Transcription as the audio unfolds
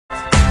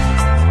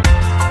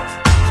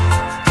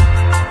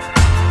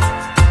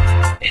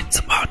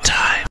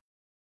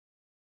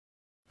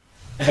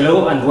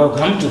Hello and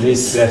welcome to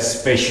this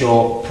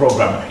special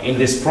program. In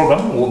this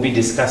program, we'll be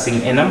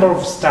discussing a number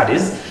of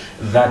studies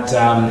that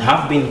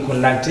have been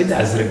conducted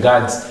as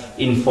regards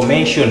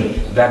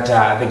information that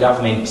the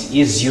government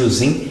is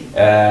using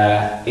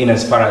in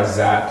as far as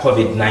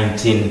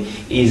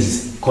COVID-19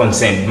 is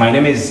concerned. My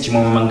name is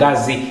Chimomo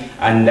Mangazi,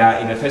 and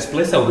in the first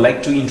place, I would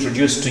like to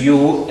introduce to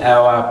you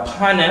our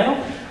panel,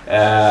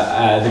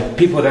 the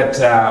people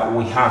that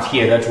we have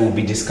here that will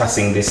be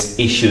discussing these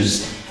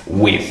issues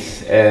with.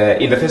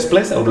 In the first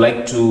place, I would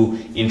like to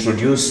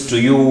introduce to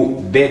you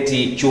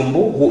Betty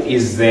Chumbu, who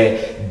is the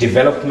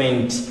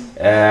development,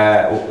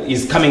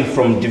 is coming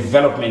from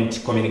Development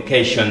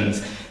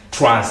Communications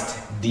Trust,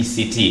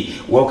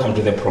 DCT. Welcome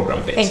to the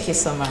program, Betty. Thank you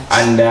so much.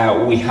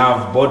 And we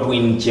have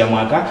Bodwin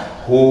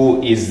Chiamwaka,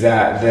 who is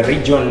the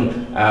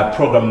region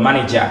program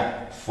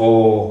manager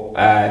for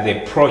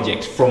the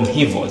project from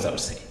Hivos, I would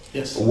say.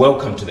 Yes.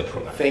 Welcome to the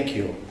program. Thank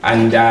you.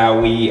 And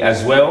we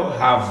as well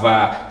have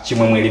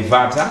Chimwemwe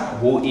Livata,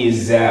 who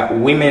is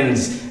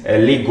Women's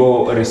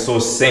Legal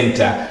Resource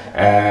Center,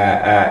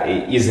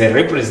 is a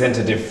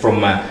representative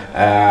from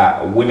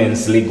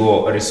Women's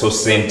Legal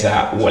Resource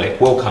Center,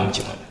 Wallet. Welcome,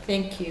 Chimwemwe.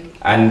 Thank you.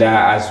 And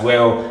as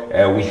well,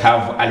 we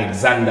have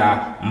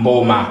Alexander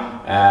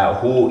Mboma,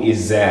 who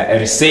is a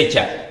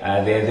researcher.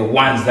 They're the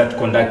ones that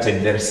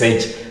conducted the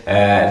research,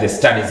 the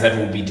studies that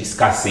we'll be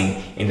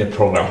discussing in the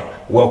program.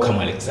 Welcome,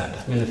 Alexander.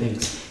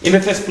 Thanks. In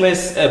the first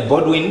place,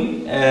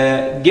 Bodwin,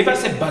 give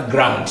us a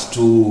background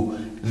to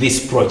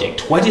this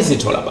project. What is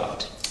it all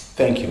about?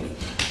 Thank you.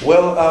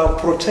 Well,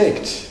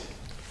 PROTECT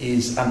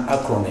is an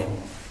acronym,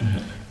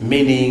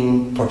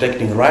 meaning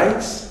protecting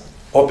rights,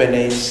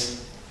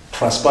 openness,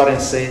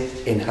 transparency,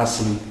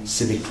 enhancing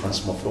civic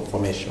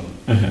transformation.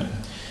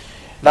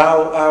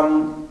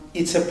 Now,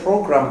 it's a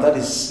program that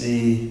is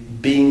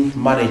being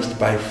managed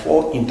by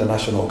 4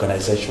 international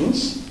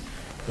organizations.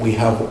 We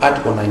have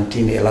Article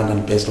 19, a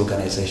London-based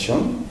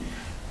organization.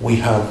 We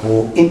have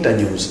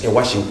Internews, a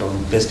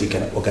Washington-based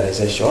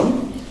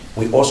organization.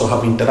 We also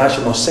have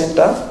International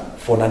Center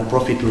for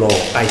Non-Profit Law,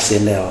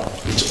 ICNL.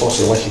 It's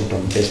also a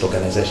Washington-based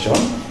organization.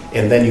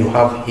 And then you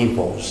have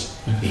Hivos.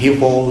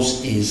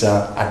 Hivos is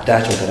a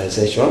Dutch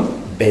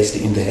organization based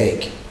in The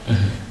Hague.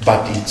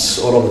 But it's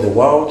all over the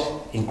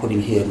world,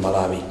 including here in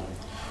Malawi.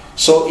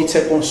 So it's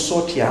a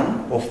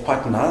consortium of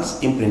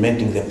partners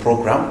implementing the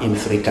program in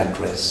 3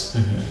 countries.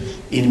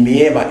 In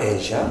Mibawa,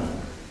 Asia,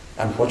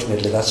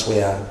 unfortunately that's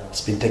where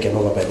it's been taken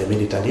over by the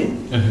military,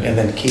 and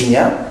then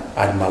Kenya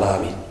and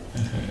Malawi.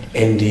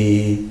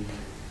 And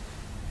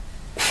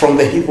from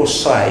the Hivos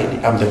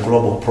side, I'm the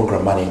global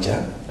program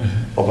manager,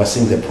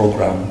 overseeing the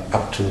program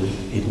up to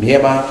in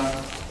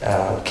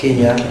Mibawa,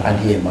 Kenya, and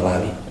here in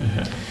Malawi.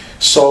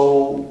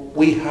 So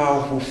we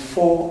have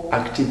 4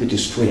 activity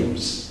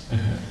streams.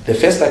 The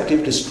first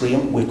activity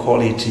stream, we call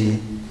it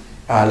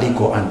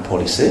legal and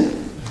policy.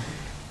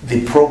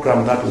 The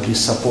program that will be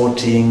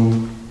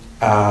supporting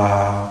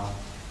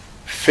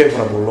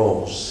favorable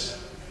laws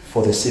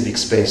for the civic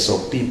space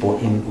of people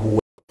who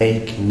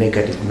make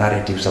negative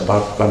narratives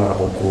about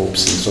vulnerable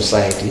groups in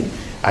society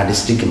and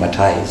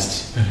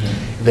stigmatized.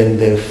 Then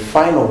the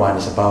final one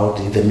is about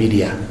the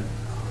media,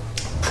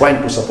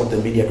 trying to support the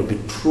media to be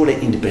truly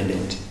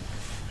independent,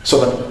 so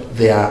that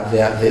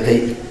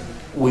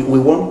we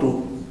want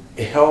to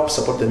help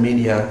support the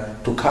media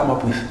to come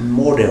up with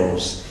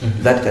models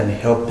that can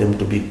help them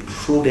to be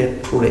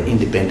truly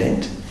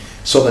independent,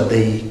 so that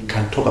they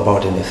can talk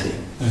about anything.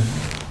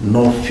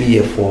 No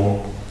fear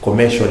for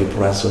commercial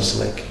repressions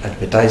like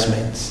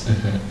advertisements,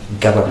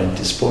 government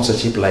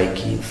sponsorship like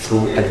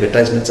through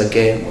advertisements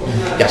again.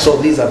 Yeah, so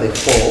these are the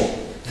 4.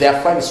 There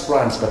are 5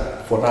 strands,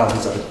 but for now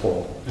these are the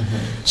 4.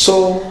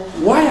 So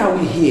why are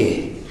we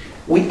here?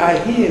 We are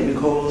here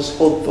because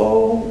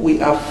although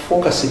we are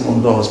focusing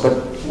on those, but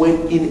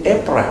when in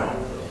April,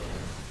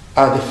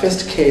 the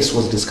first case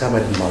was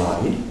discovered in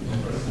Malawi,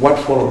 what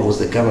followed was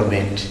the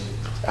government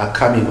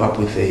coming up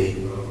with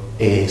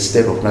a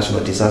state of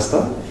national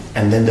disaster,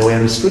 and then there were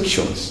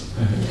restrictions.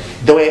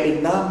 There were a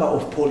number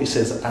of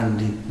policies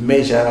and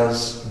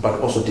measures, but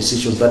also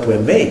decisions that were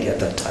made at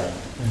that time,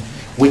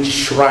 which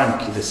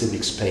shrank the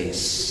civic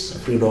space,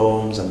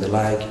 freedoms and the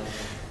like.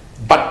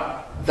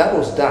 But that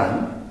was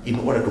done in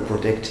order to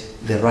protect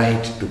the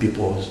right to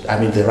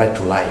the right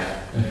to life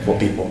for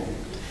people.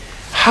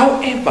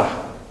 However,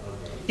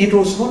 it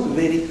was not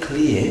very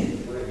clear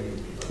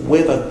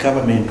whether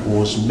government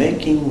was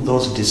making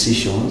those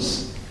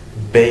decisions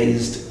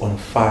based on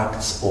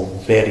facts or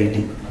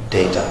varied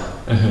data.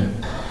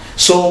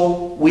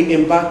 So we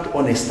embarked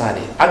on a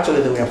study.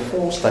 Actually, there were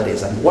 4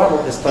 studies, and one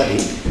of the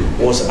studies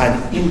was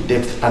an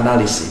in-depth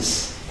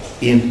analysis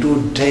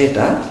into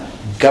data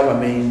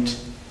government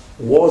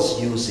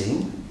was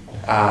using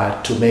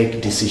to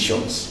make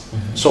decisions.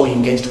 So we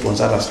engaged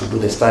consultants to do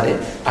the study,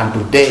 and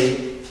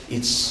today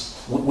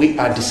we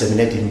are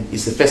disseminating.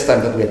 It's the first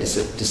time that we are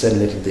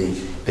disseminating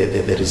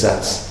the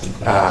results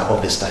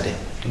of the study.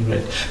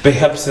 Great.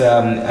 Perhaps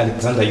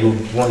Alexander, you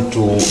want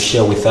to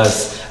share with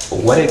us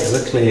What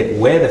exactly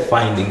were the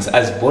findings,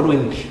 as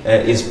Bodwin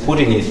is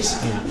putting it?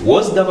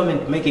 Was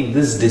government making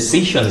these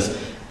decisions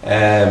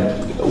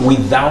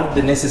without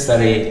the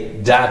necessary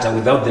data,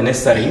 without the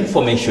necessary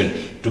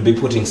information to be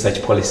putting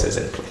such policies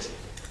in place?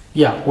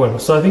 Yeah, well,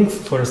 so I think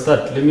for a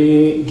start, let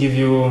me give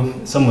you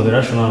some of the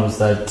rationales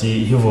that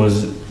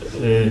Hivos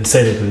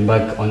decided to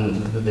embark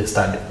on the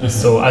study.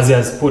 So as he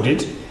has put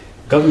it,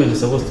 government is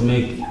supposed to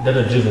make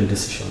data-driven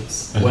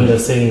decisions when they're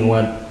saying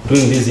what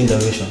doing these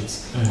interventions.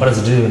 What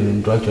has driven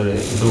them to actually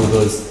do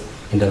those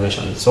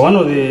interventions? So one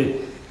of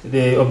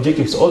the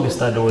objectives of the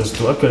study was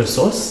to actually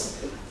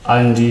source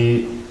and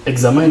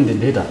examine the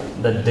data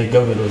that the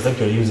government was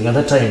actually using at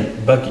that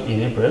time, back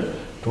in April,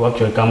 to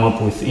actually come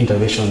up with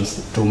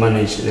interventions to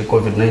manage the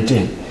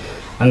COVID-19.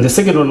 And the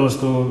second one was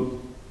to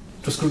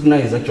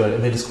scrutinize actually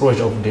the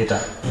disclosure of data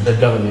that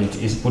government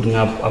is putting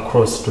up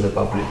across to the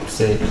public, to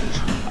say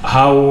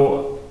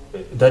how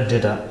that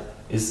data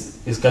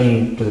is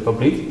coming to the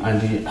public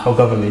and how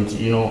government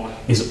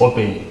is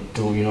open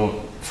to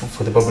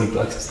for the public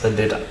to access that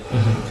data.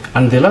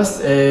 And the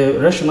last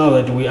rationale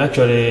that we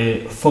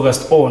actually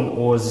focused on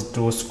was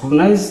to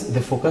scrutinize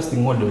the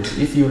forecasting models.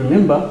 If you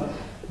remember,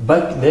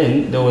 back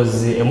then there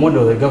was a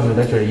model the government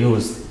actually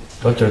used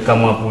to actually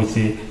come up with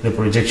the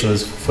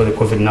projections for the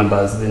COVID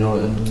numbers,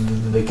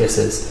 the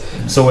cases.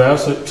 So we're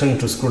also trying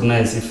to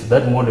scrutinize if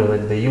that model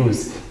that they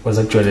used was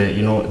actually,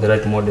 the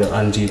right model,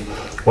 and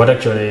what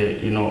actually,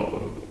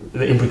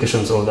 the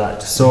implications of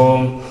that.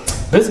 So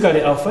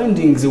basically, our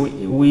findings,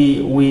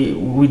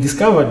 we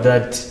discovered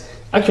that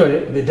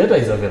actually the data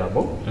is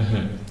available.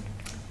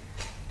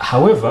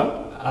 However,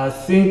 I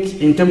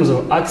think in terms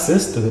of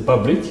access to the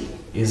public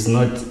is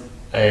not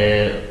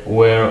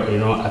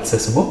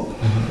accessible,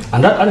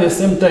 and that, at the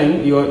same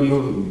time you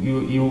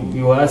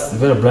were asked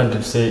very bluntly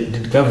to say,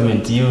 did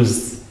government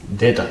use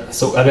data?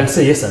 So I can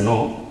say yes and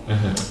no.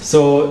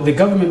 So the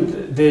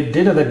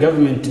data that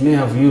government may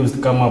have used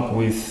to come up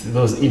with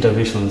those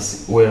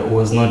interventions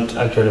was not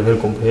actually very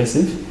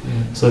comprehensive.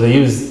 So they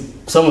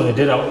used, some of the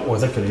data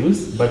was actually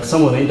used, but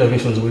some of the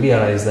interventions we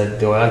realized that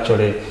they were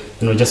actually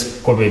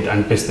just copied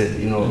and pasted.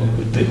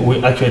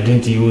 We actually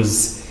didn't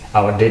use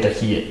our data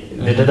here.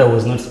 The data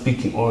was not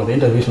speaking, or the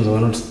interventions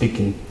were not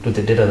speaking to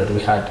the data that we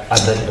had at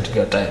that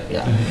particular time.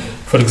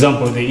 For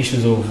example, the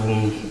issues of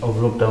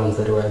lockdowns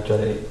that were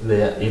actually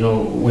there,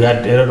 we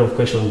had a lot of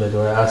questions that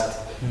were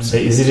asked to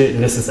say, is it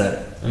necessary?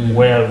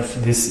 Where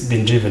have this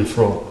been driven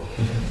from?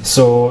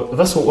 So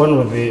that's one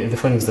of the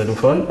findings that we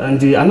found.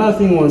 And another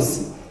thing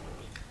was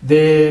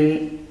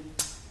the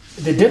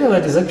data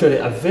that is actually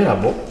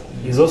available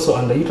is also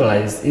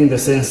underutilized, in the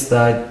sense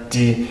that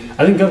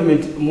I think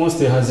government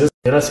mostly has just,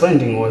 the last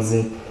finding was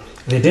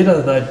the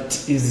data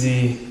that is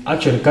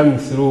actually coming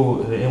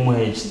through the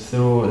MOH,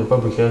 through the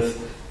Public Health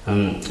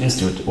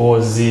Institute,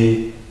 was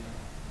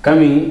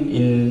coming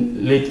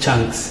in late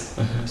chunks.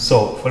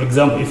 So, for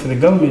example, if the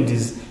government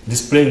is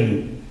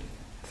displaying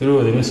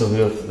through the Ministry of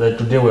Health that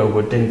today we have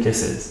got 10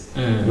 cases,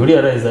 you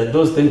realize that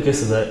those 10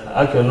 cases are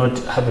actually not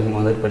happening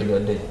on that particular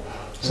day.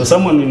 So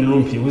someone in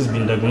Rumpi who's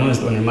been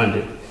diagnosed on a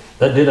Monday,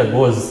 that data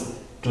goes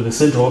to the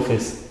central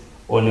office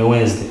on a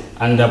Wednesday,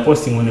 and they're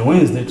posting on a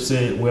Wednesday to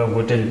say we have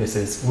got 10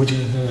 cases, which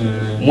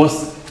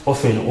most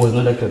often was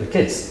not actually the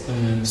case.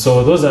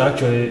 So those are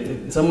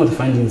actually some of the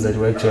findings that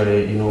we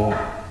actually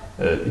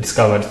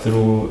discovered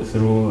through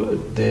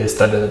the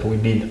study that we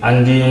did.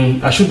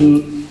 And I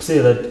should say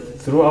that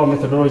through our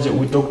methodology,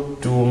 we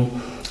talked to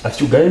a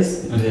few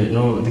guys,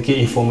 the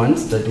key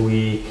informants that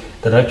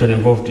are actually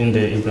involved in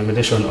the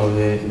implementation of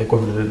the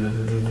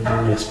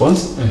COVID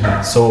response.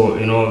 So,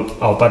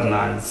 our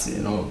partners,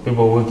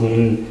 people working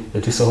in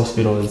the TISA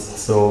hospitals.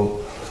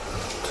 So,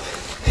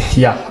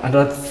 yeah, and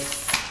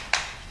that's,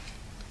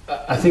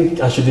 I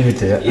think I should leave it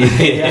there.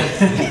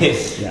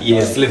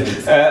 Yes,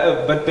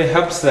 but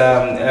perhaps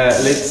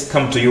let's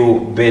come to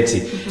you,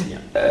 Betty.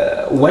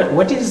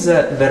 What is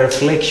the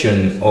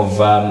reflection of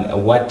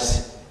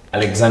what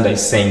Alexander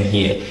is saying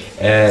here?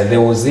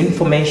 There was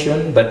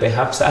information, but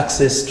perhaps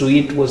access to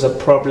it was a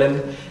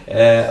problem.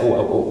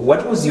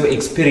 What was your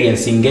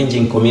experience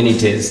engaging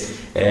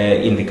communities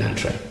in the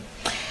country?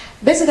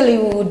 Basically,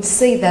 we would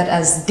say that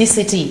as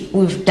DCT,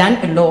 we've done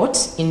a lot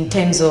in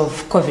terms of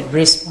COVID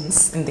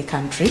response in the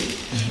country.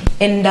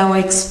 And our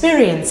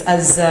experience,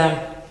 as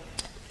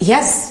he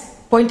has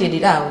pointed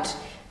it out,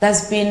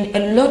 there's been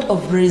a lot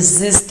of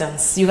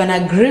resistance. You can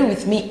agree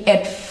with me,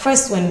 at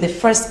first when the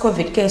first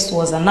COVID case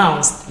was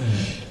announced,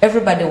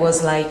 everybody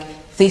was like,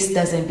 this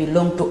doesn't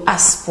belong to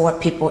us poor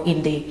people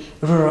in the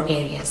rural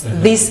areas.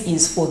 This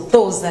is for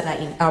those that are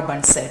in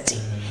urban setting.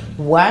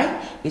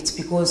 Why? It's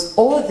because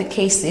all the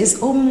cases,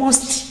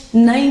 almost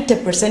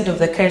 90% of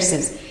the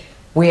cases,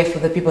 were for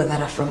the people that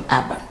are from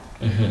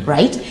urban,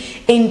 right?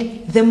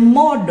 And the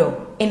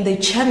model and the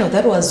channel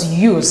that was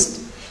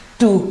used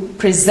to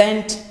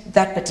present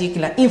that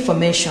particular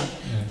information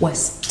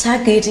was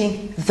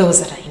targeting those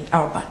that are in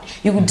urban.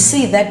 You would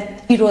see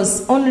that it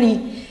was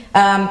only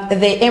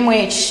the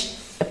MOH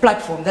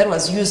platform that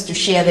was used to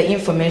share the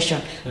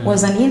information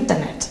was an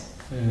internet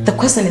The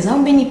question is, how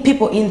many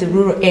people in the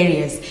rural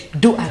areas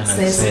do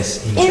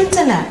access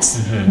internet?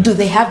 Do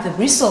they have the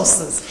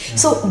resources?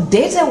 So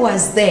data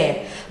was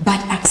there, but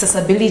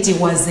accessibility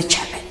was the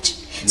challenge.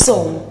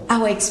 So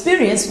our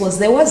experience was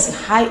there was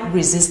high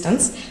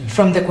resistance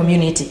from the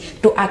community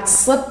to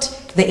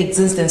accept the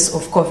existence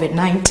of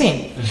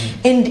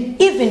COVID-19.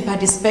 And even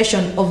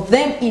participation of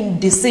them in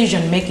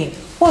decision making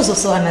was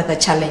also another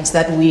challenge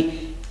that we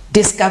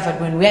discovered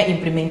when we are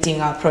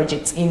implementing our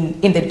projects in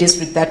the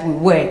district that we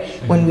were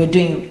when we were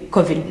doing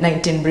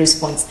COVID-19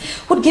 response.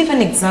 Would give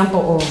an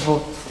example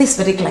of this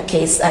particular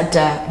case at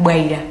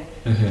Waida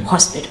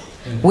Hospital,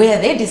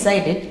 where they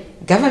decided,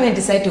 government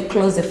decided to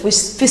close the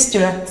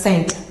fistula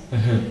center.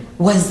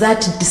 Was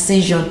that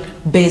decision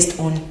based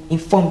on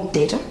informed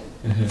data,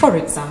 for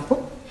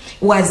example?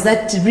 Was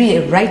that really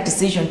a right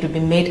decision to be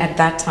made at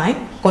that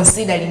time,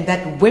 considering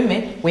that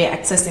women were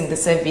accessing the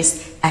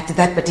service at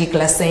that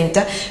particular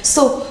center?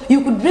 So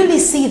you could really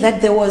see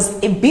that there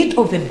was a bit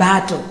of a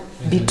battle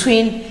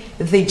between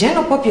the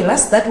general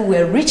populace that we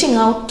were reaching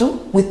out to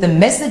with the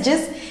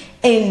messages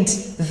and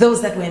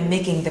those that were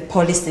making the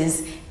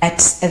policies at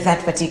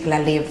that particular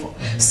level.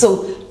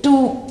 So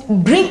to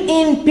bring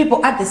in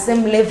people at the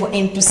same level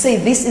and to say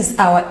this is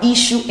our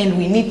issue and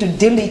we need to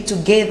deal it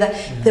together,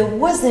 there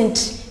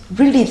wasn't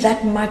really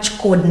that much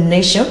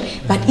coordination,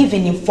 but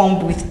even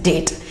informed with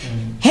data.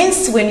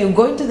 Hence, when you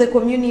go into the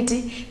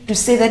community to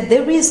say that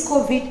there is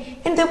COVID,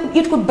 and then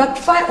it could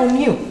backfire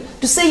on you.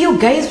 To say you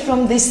guys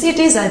from the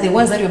cities are the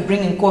ones that are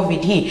bringing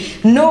COVID here.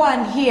 No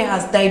one here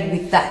has died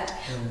with that.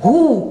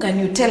 Who can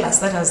you tell us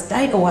that has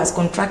died or has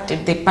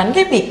contracted the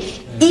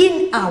pandemic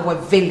in our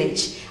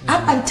village?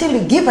 Up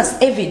until you give us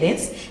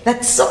evidence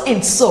that so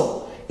and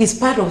so is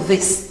part of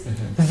this,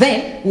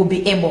 then we'll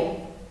be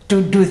able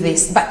to do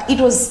this. But it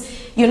was,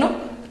 you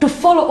know, to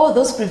follow all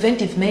those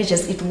preventive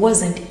measures, it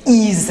wasn't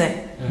easy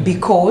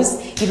because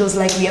it was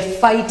like we are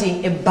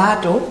fighting a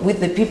battle with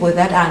the people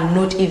that are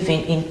not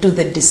even into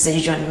the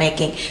decision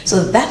making.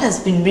 So that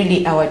has been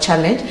really our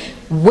challenge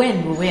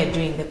when we were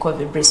doing the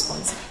COVID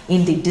response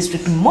in the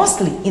district,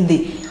 mostly in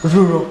the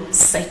rural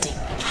setting.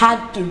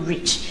 Hard to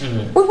reach.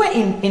 We were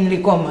in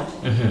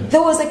Likoma.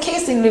 There was a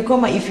case in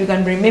Likoma, if you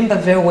can remember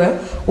very well,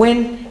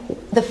 when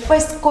the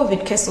first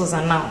COVID case was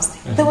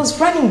announced. There was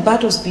running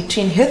battles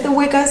between health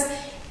workers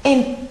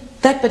and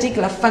that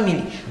particular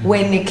family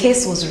when a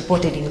case was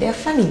reported in their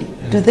family.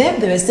 To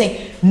them, they were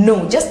saying,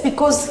 no, just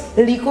because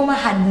Likoma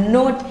had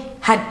not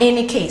had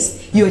any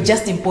case, you're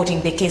just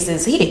importing the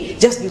cases here.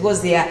 Just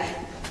because they are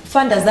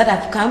funders that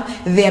have come,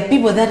 there are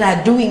people that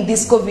are doing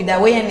this COVID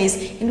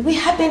awareness, and we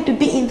happen to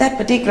be in that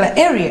particular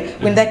area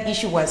when that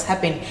issue was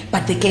happening,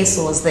 but the case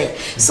was there.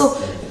 So,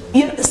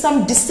 you know,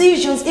 some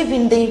decisions,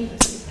 even the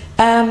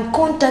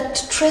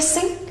contact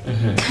tracing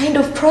kind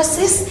of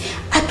process,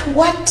 at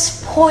what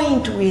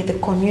point were the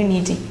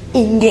community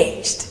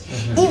engaged?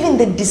 Even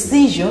the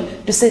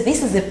decision to say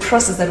this is the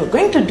process that we're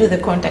going to do the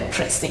contact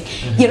tracing,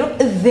 you know,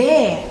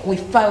 there we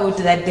found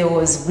that there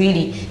was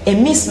really a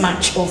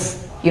mismatch of,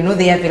 you know,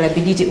 the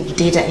availability of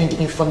data and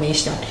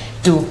information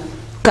to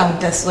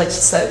counter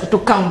such,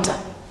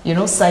 you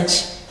know,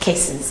 such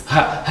cases.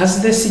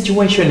 Has the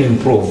situation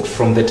improved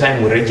from the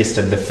time we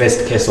registered the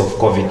first case of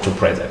COVID to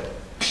present?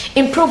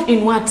 Improved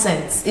in what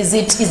sense? Is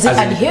it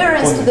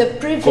adherence to the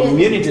previous?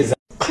 Communities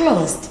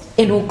closed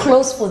and will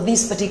close for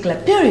this particular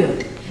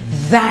period.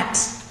 That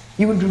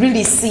you would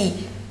really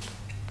see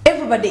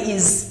everybody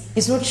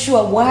is not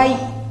sure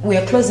why we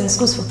are closing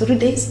schools for 3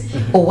 days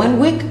or 1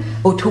 week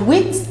or 2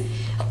 weeks.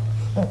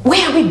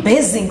 Where are we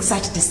basing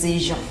such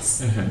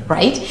decisions,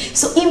 right?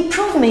 So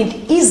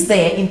improvement is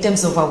there in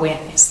terms of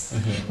awareness,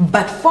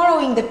 but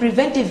following the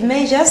preventive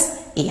measures,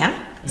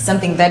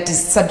 something that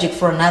is subject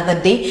for another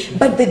day,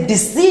 but the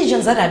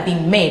decisions that are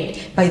being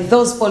made by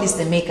those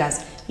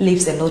policymakers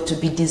leaves a lot to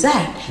be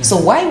desired. So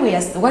what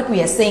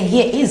we are saying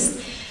here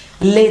is,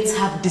 let's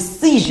have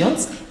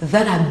decisions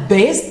that are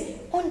based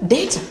on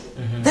data,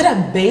 that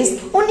are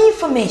based on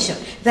information,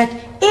 that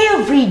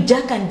every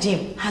Jack and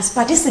Jim has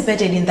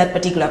participated in that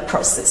particular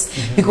process.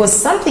 Because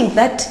something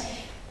that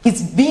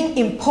is being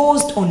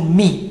imposed on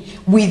me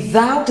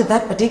without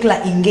that particular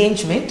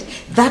engagement,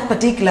 that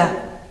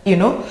particular, you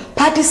know,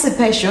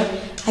 participation,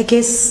 I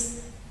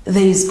guess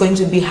there is going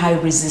to be high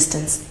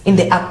resistance in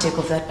the uptake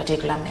of that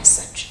particular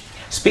message.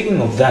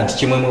 Speaking of that,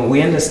 Chimwemwe,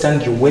 we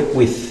understand you work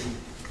with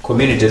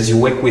communities, you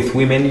work with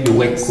women, you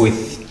work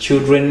with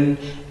children,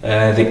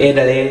 the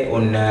elderly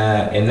on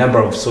a number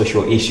of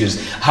social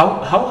issues.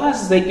 How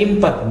has the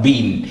impact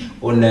been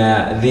on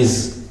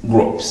these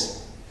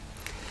groups?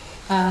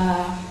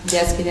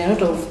 There's been a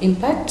lot of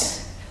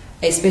impact,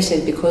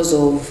 especially because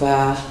of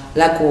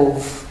lack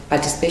of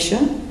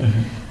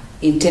participation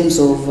in terms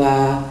of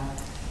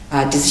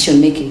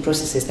decision-making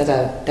processes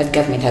that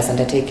government has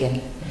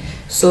undertaken.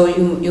 So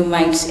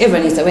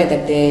everyone is aware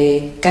that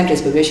the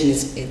country's population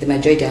is, the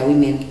majority are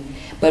women,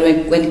 but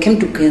when it came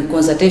to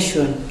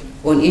consultation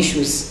on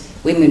issues,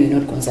 women were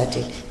not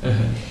consulted.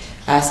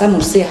 Some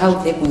would say, how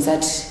they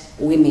consult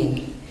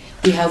women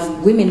We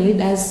have women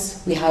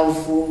leaders, we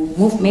have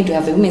movement, we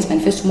have a women's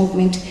manifesto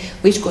movement,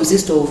 which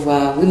consists of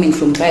women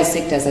from various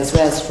sectors as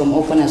well as from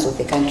all corners of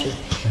the country.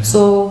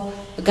 So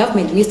the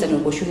government missed an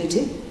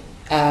opportunity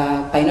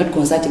by not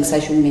consulting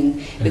such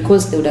women,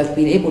 because they would have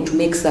been able to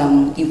make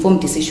some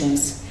informed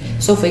decisions.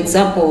 So for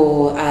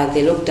example,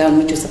 the lockdown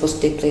which was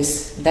supposed to take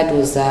place, that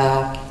was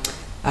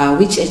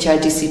which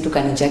HRDC took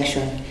an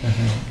injunction.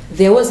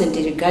 There wasn't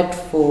a regard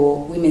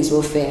for women's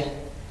welfare,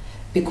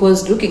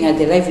 because looking at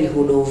the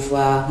livelihood of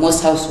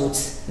most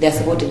households, they are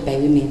supported by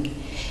women.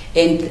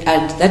 And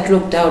that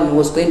lockdown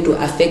was going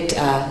to affect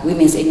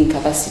women's earning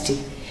capacity.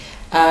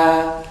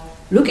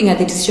 Looking at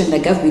the decision the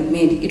government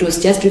made, it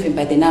was just driven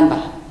by the number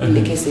in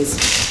the cases,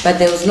 but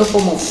there was no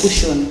form of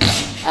cushion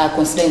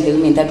considering the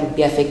women that would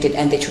be affected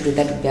and the children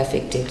that would be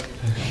affected.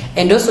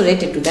 And also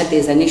related to that,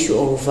 there's an issue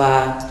of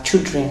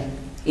children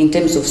in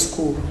terms of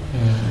school.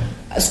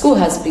 School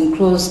has been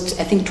closed,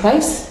 I think,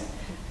 twice,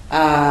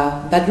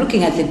 but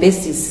looking at the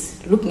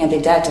basis, looking at the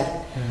data,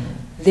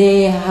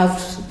 there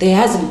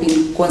hasn't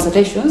been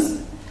consultations,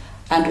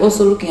 and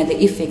also looking at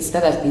the effects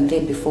that have been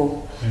there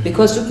before.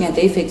 Because looking at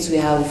the effects, we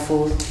have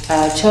for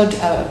child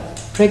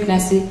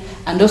pregnancy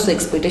and also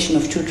exploitation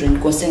of children,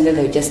 considering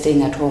that they're just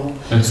staying at home.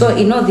 So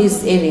in all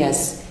these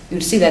areas,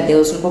 you'd see that there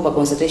was no proper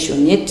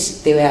consultation, yet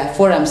there were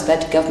forums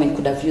that government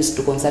could have used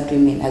to consult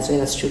women as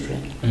well as children.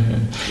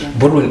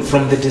 But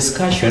from the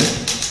discussion,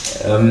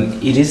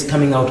 it is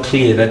coming out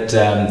clear that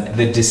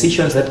the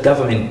decisions that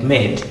government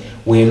made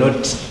were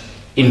not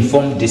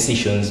informed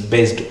decisions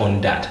based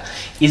on data.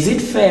 Is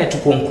it fair to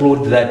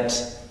conclude that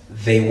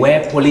they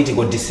were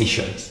political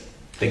decisions?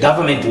 The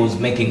government was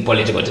making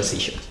political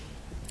decisions?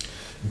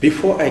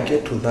 Before I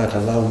get to that,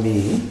 allow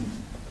me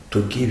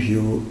to give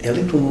you a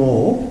little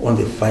more on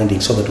the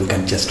findings so that we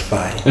can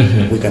justify,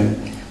 we can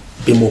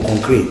be more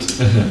concrete.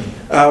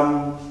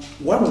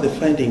 One of the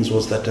findings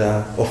was that,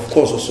 of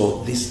course,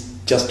 also this,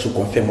 just to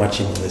confirm what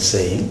Chima was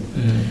saying,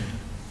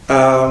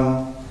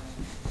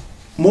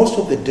 most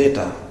of the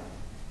data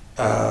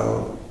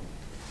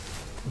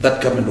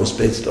that government was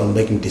based on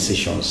making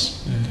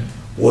decisions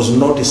was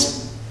not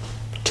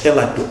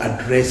tailored to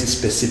address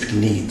specific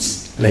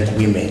needs like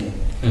women,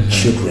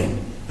 children,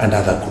 and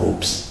other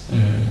groups.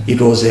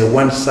 It was a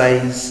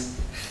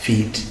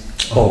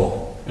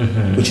one-size-fits-all,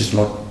 which is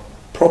not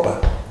proper.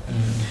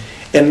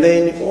 And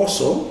then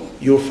also,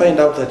 you'll find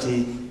out that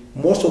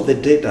most of the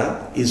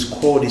data is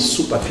called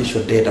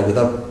superficial data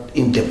without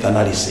in-depth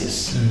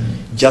analysis.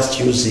 Just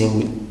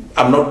using,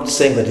 I'm not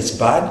saying that it's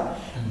bad,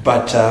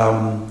 but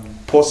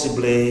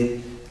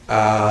possibly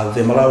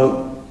the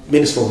Malawi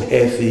Minister of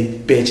Health,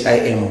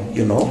 PHIM,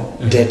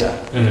 data,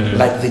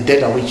 like the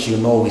data which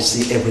we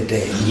see every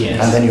day,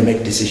 and then you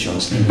make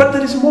decisions. But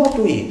there is more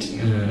to it.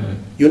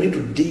 You need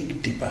to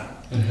dig deeper.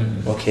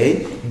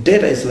 Okay,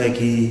 data is like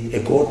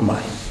a gold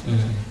mine.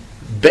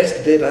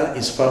 Best data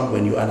is found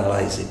when you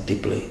analyze it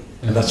deeply,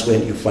 and that's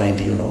when you find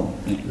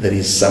there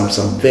is some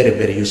very,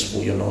 very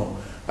useful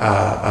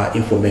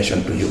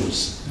information to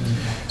use.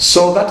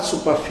 So that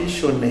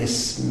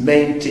superficialness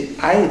meant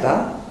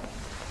either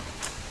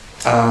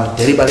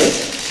deliberate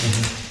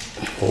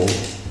or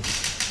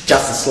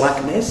just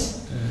slackness.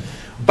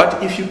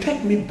 But if you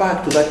take me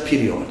back to that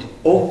period,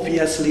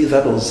 obviously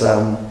that was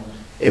a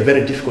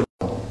very difficult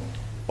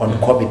on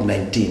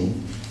COVID-19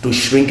 to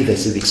shrink the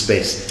civic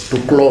space, to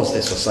close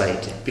the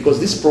society. Because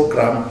this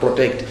program,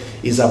 Protect,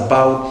 is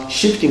about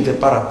shifting the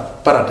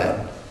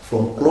paradigm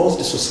from closed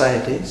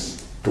societies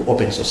to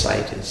open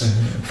societies,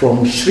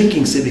 from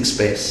shrinking civic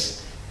space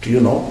to,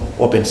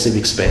 open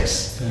civic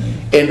space.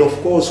 And of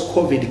course,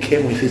 COVID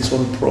came with its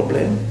own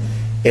problem,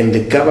 and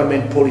the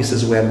government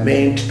policies were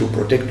meant to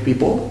protect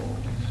people,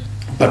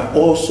 but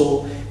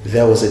also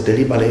there was a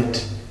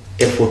deliberate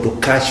effort to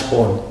catch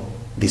on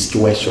the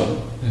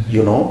situation,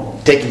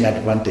 taking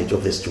advantage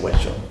of the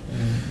situation.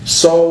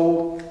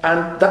 So,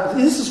 and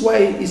this is why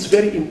it's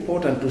very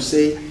important to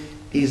say,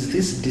 is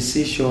this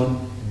decision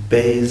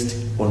based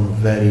on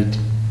varied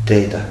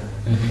data?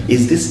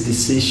 Is this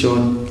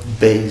decision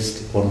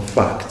based on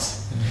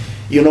facts?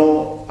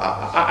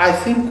 I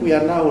think we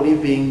are now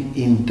living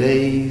in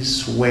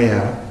days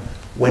where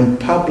when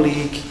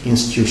public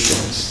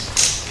institutions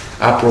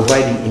are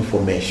providing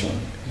information,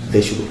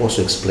 they should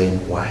also explain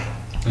why.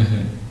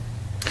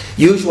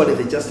 Usually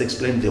they just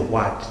explain the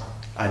what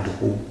and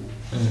who.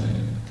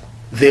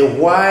 The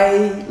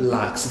why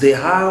lacks, the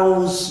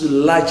hows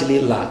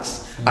largely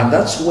lacks, and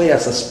that's where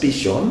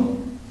suspicion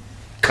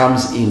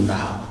comes in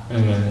now.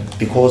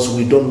 Because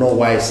we don't know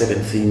why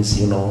certain things,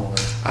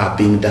 are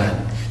being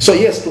done. So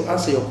yes, to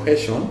answer your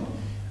question,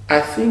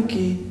 I think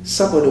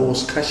somebody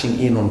was cashing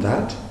in on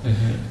that,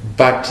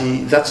 but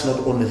that's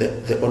not only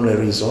the only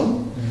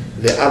reason.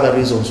 The other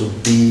reasons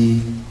would be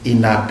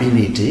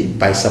inability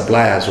by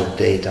suppliers of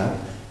data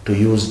to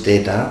use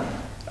data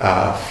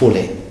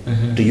fully,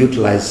 to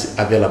utilize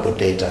available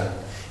data.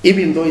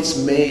 Even though it's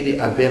made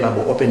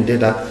available, open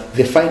data,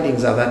 the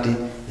findings are that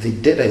the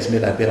data is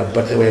made available,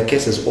 but there were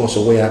cases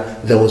also where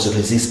there was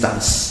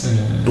resistance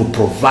to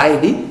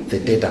providing the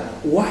data.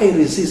 Why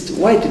resist?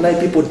 Why deny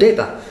people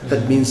data?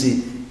 That means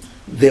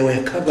they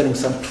were covering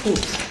some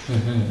truth.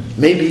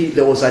 Maybe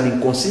there was an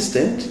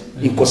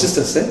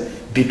inconsistency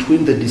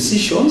between the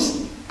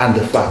decisions and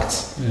the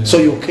facts. So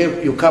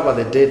you cover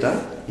the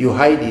data, you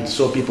hide it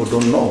so people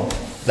don't know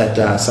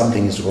that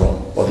something is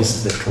wrong or this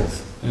is the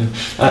truth.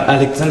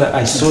 Alexander,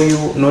 I saw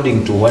you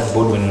nodding to what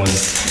Bodwin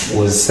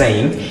was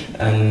saying,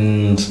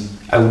 and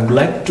I would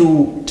like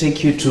to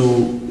take you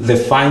to the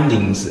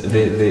findings,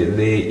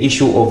 the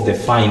issue of the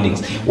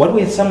findings. What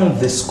were some of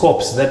the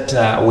scopes that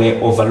were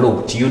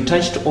overlooked? You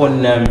touched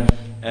on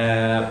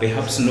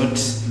perhaps not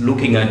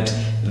looking at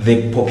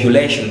the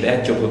population, the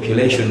actual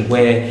population,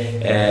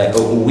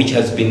 which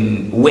has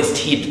been worst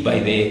hit by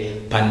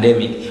the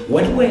pandemic.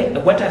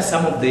 What are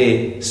some of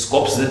the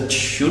scopes that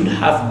should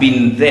have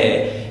been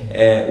there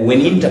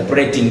when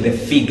interpreting the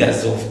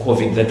figures of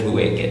COVID that we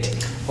were getting?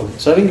 Okay.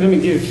 So I think let me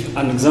give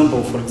an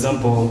example. For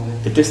example,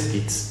 the test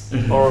kits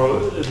or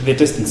the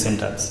testing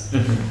centers.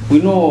 We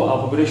know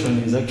our population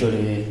is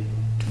actually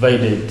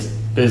divided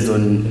based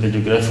on the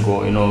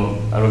geographical,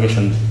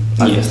 allocation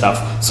and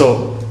stuff.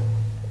 So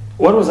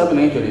what was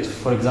happening actually is,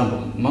 for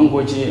example,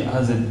 Mangwaji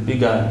has a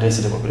bigger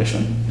density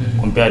population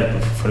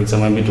compared, for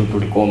example, maybe to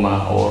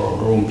Rikoma or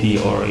Rumpi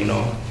or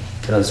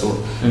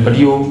Kerazu. But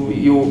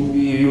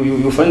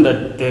you find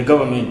that the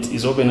government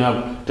is opening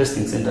up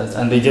testing centers,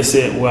 and they just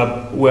say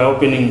we're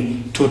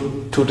opening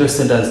two test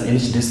centers in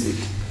each district.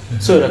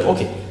 So like,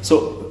 okay,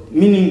 so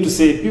meaning to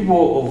say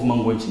people of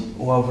Mangwaji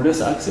who have less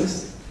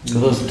access to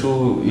those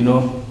two,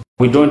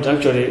 we don't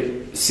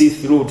actually see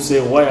through to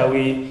say why are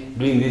we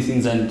doing these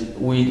things, and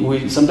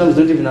we sometimes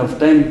don't even have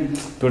time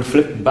to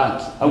reflect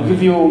back. I'll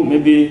give you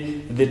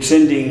maybe the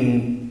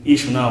trending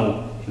issue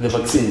now, the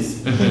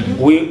vaccines.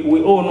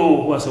 We all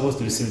know who are supposed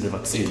to receive the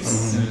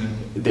vaccines.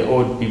 The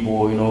old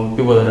people,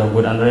 people that have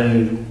got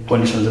underlying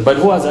conditions. But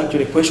who has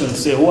actually questioned to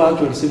say who are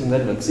actually receiving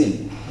that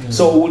vaccine?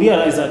 So we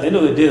realize at the end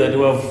of the day that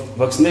we have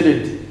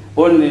vaccinated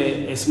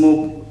only a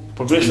small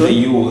population, the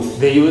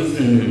youth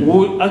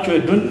who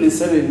actually don't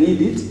necessarily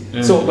need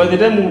it. So by the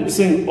time we'll be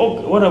saying,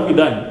 oh, what have we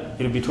done?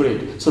 It'll be too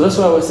late. So that's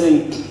why I was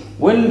saying,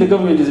 when the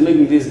government is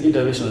making these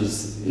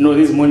interventions,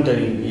 these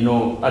monitoring,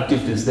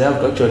 activities, they have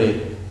to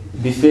actually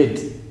be fed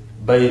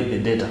by the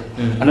data.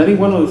 And I think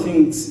one of the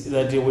things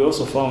that we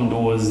also found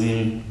was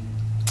the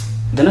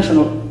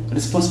national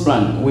response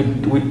plan. We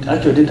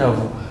actually didn't have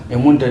a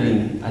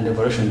monitoring and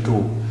evaluation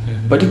tool,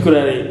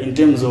 particularly in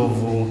terms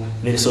of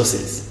the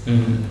resources.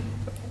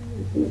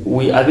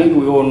 I think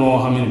we all know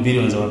how many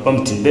billions were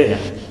pumped in there,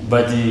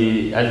 but at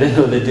the end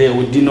of the day,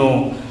 we didn't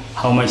know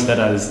how much that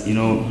has,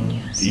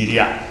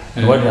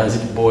 what has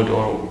it bought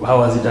or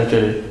how has it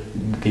actually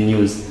been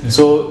used.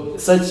 So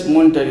such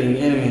monitoring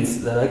elements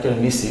that are actually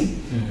missing,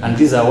 and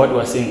these are what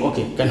we're saying,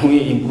 okay, can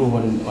we improve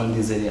on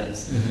these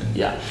areas?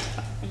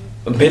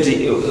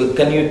 Betty,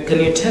 can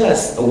you tell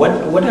us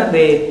what are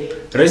the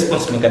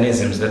response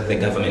mechanisms that the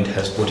government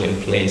has put in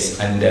place,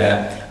 and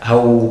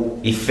how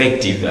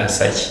effective are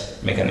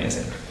such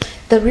mechanisms?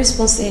 The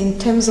response in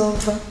terms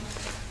of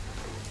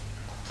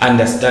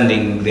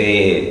understanding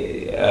the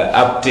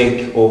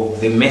uptake of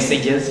the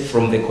messages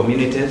from the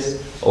communities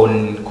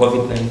on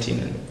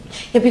COVID-19.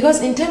 Yeah,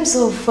 because in terms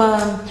of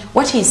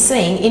what he's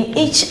saying, in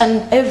each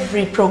and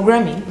every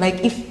programming,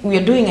 like if we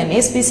are doing an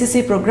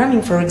SPCC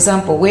programming, for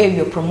example, where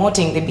you're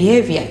promoting the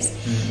behaviors,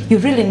 you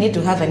really need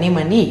to have an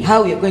M&E,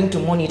 how you're going to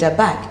monitor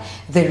back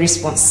the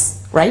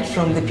response, right,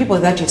 from the people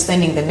that you're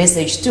sending the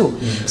message to.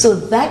 So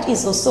that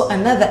is also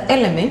another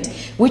element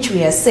which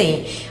we are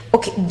saying,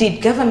 okay,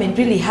 did government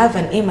really have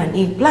an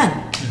M&E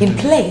plan in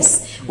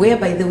place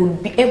whereby they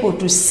would be able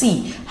to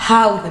see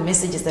how the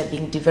messages are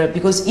being developed?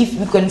 Because if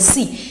you can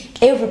see,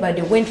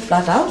 everybody went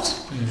flat out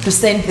to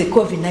send the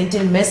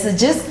COVID-19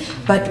 messages,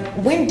 but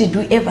when did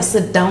we ever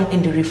sit down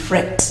and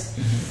reflect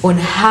on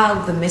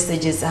how the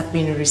messages have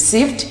been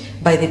received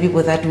by the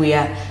people that we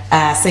are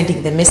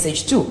sending the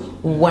message to?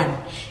 One,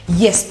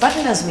 yes,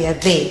 partners were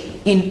there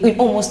in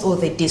almost all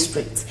the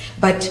districts,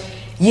 but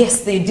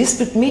yes, the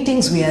district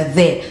meetings were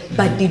there,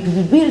 but did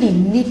we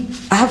really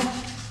have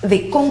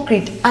the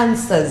concrete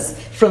answers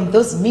from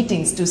those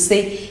meetings to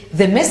say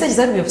the message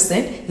that we have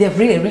sent, they have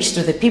really reached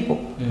to the people?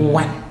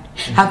 One,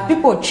 have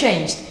people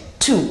changed?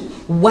 Two,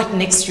 what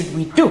next should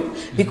we do?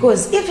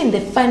 Because even the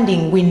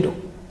funding window,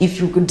 if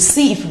you could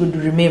see, if you could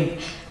remember,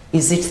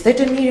 is it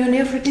 30 million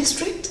every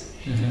district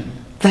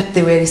that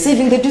they were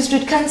receiving, the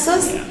district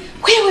councils?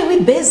 Where were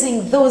we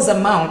basing those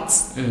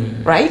amounts,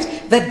 right?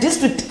 That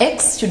district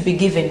X should be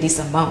given this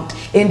amount,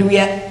 and we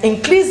are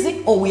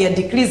increasing or we are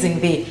decreasing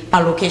the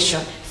allocation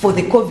for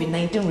the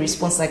COVID-19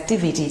 response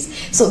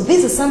activities. So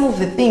these are some of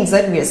the things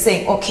that we are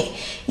saying, okay,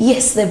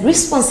 yes, the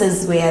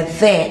responses were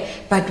there,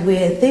 but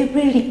were they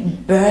really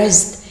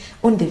based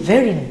on the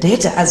very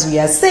data, as we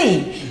are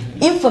saying?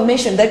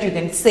 Information that you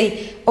can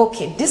say,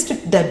 okay,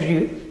 District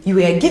W, you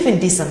were given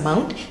this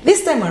amount,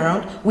 this time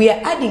around, we are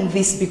adding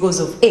this because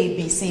of A,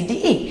 B, C,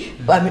 D, E.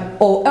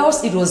 Or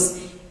else it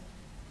was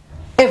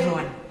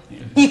everyone,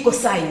 equal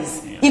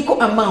size,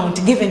 equal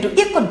amount given to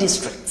equal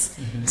districts.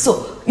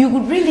 So you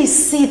would really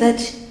see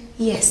that,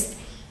 yes,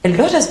 a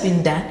lot has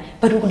been done,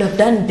 but we could have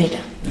done better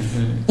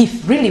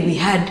if really we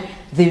had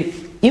the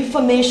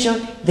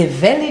information, the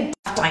valid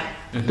time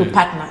to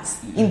partners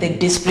in the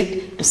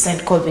district to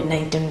send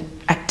COVID-19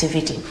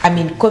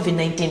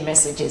 COVID-19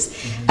 messages.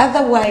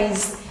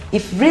 Otherwise,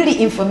 if really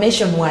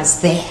information was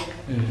there,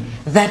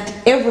 that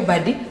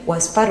everybody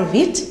was part of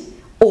it,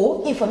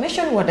 or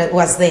information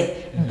was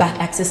there, but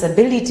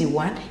accessibility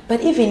one,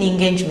 but even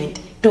engagement.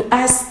 To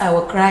us,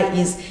 our cry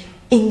is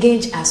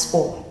engage us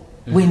all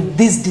when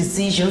these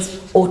decisions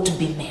ought to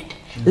be made.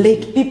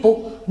 Let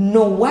people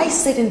know why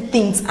certain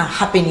things are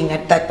happening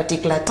at that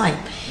particular time.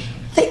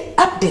 The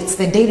updates,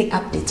 the daily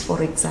updates,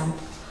 for example,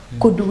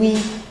 could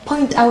we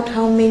point out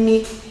how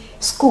many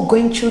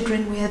school-going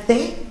children were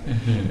there,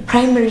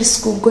 primary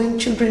school-going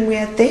children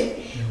were there,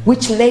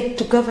 which led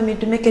to government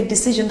to make a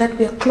decision that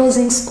we are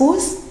closing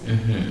schools?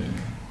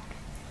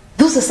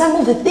 Those are some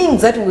of the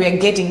things that we were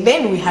getting.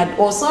 Then we had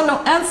also no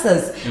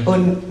answers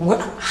on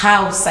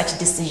how such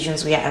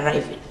decisions were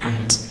arriving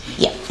at.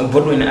 Yeah.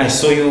 But when I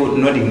saw you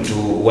nodding to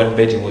what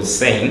Betty was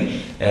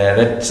saying,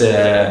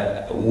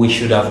 that we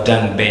should have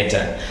done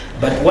better.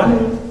 But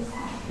one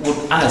would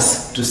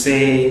ask to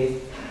say,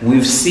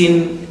 we've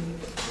seen,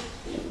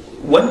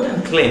 one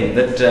can claim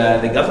that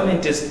the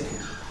government is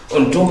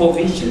on top of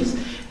issues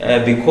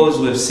because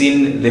we've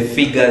seen the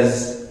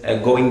figures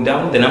going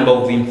down, the number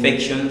of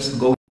infections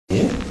going.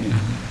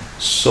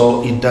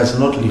 So it does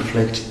not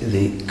reflect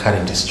the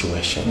current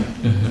situation,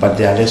 but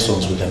there are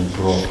lessons we can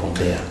draw from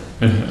there.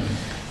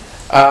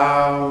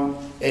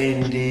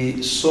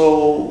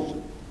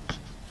 So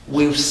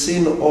we've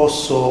seen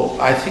also,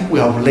 I think we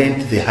have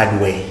learned the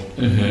hard way.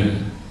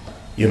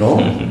 You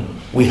know,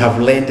 we have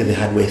learned the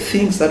hard way.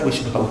 Things that we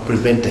should have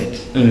prevented,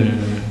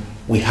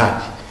 we had.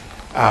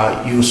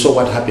 You saw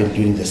what happened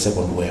during the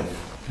second wave.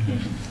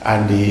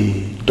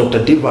 And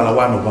Dr. Divala,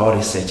 one of our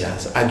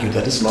researchers, argued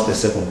that it's not the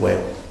second wave.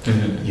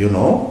 You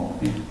know,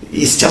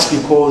 it's just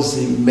because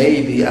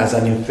maybe as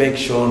an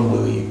infection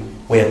we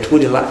were too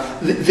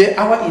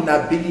our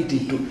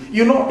inability to,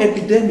 you know,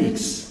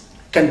 epidemics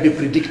can be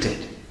predicted.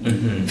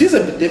 These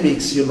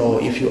epidemics, you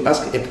know, if you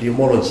ask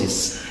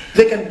epidemiologists,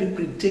 they can be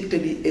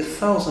predicted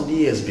 1,000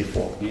 years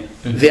before.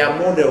 There are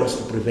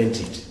models to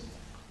prevent it,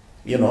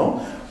 you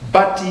know.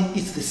 But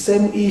it's the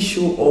same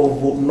issue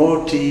of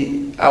not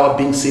our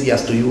being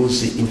serious to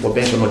use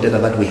information or data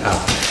that we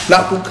have.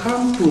 Now, to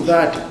come to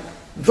that,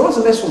 those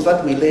lessons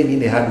that we learn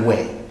in a hard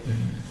way,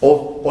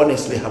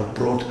 honestly have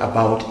brought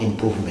about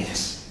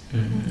improvements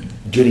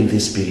during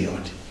this period.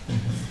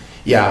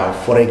 Yeah,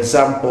 for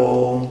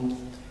example,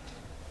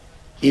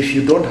 if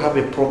you don't have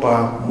a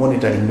proper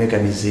monitoring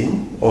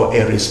mechanism or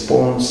a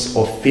response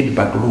or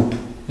feedback loop,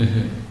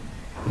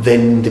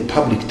 then the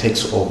public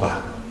takes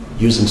over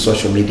using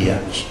social media,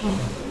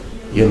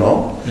 you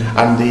know,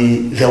 and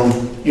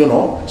they'll, you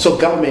know, so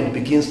government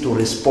begins to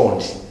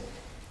respond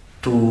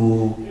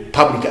to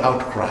public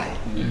outcry,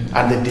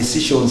 and the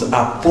decisions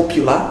are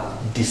popular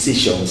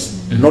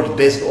decisions, not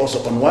based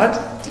also on what?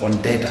 On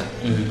data.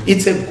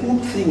 It's a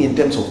good thing in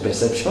terms of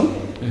perception,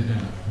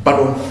 but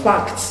on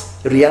facts,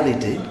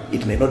 reality,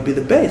 it may not be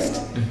the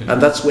best,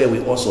 and that's where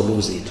we also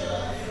lose it.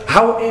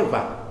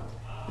 However,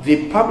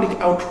 the public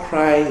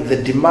outcry,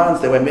 the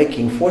demands they were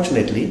making,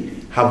 fortunately,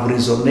 have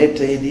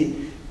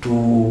resonated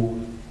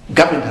to,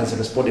 government has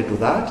responded to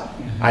that,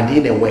 and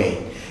in a way.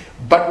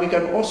 But we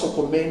can also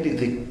commend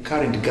the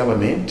current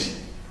government,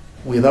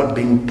 without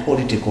being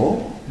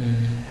political,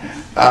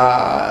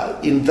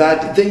 in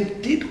that they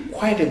did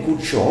quite a good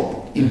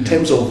job in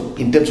terms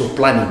of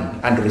planning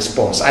and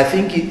response. I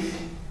think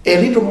a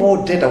little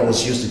more data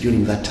was used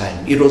during that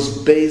time. It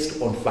was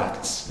based on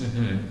facts.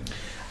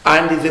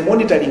 And the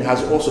monitoring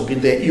has also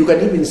been there. You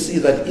can even see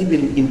that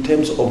even in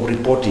terms of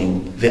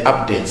reporting, the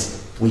updates,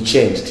 we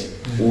changed.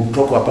 We'll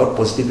talk about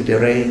positivity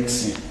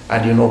rates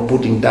and, you know,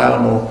 putting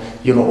down, or,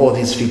 you know, all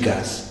these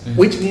figures,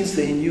 which means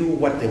they knew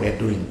what they were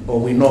doing,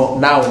 or we now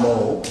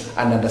know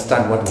and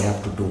understand what we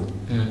have to do.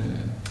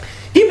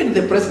 Even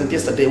the president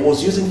yesterday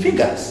was using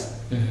figures.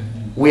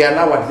 We are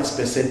now at this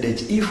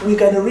percentage. If we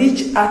can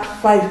reach at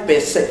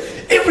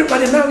 5%,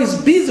 everybody now is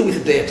busy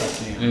with data,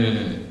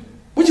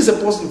 which is a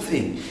positive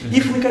thing.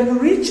 If we can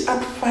reach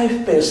at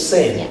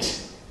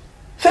 5%,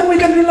 then we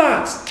can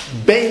relax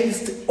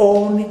based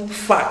on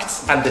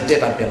facts and the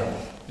data available.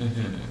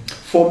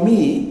 For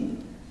me,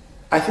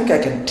 I think I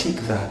can tick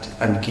that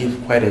and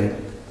give quite a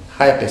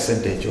higher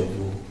percentage of,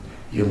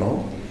 you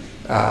know,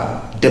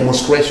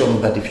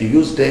 demonstration that if you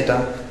use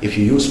data, if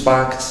you use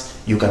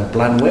facts, you can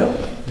plan well,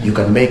 you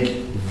can make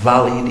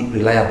valid,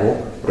 reliable,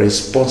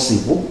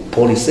 responsible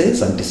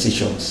policies and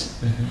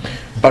decisions.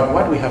 But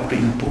what we have to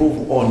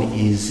improve on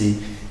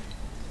is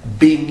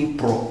being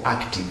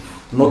proactive,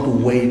 not to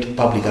wait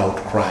public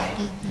outcry,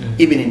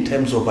 even in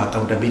terms of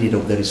accountability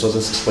of the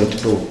resources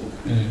 6.2.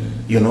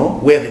 You know,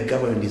 where the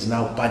government is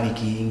now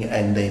panicking,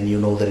 and then, you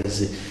know, there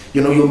is,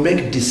 you know, you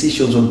make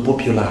decisions on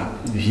popular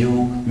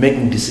view,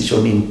 making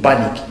decisions in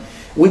panic.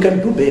 We can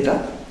do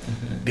better,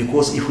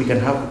 because if we can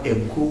have a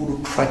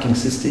good tracking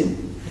system,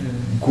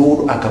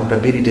 good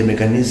accountability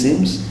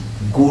mechanisms,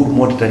 good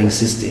monitoring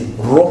system,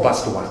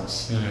 robust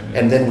ones,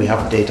 and then we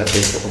have data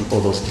based on all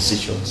those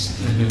decisions.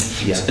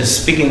 Yeah.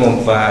 Speaking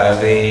of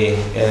the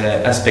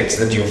aspects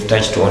that you've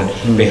touched on,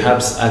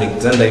 perhaps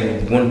Alexander,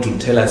 you want to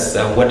tell us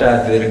what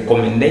are the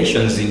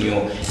recommendations in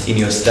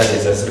your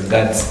studies as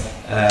regards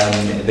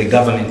the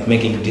government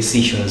making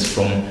decisions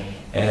from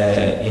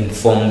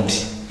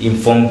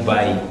informed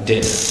by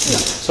data? Yeah.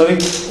 So I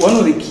think one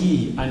of the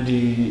key and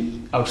the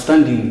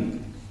outstanding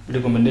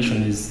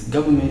recommendation is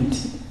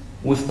government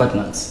with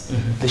partners.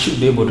 They should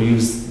be able to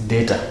use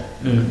data.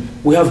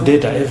 We have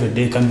data every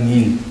day coming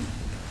in.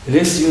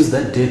 Let's use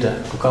that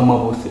data to come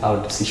up with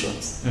our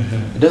decisions.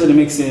 It doesn't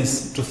make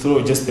sense to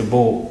throw just the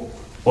ball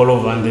all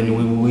over and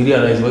then we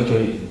realize we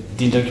actually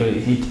didn't actually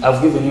hit.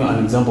 I've given you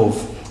an example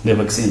of the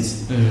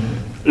vaccines.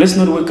 Let's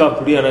not wake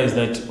up, realize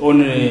that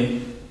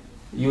only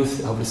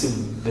youth have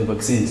received the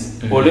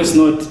vaccines. Or let's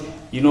not,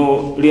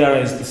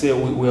 realize to say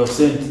we have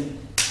sent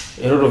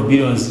a lot of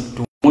billions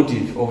to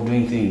motive of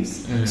doing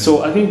things.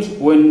 So I think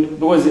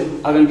because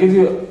I can give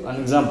you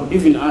an example,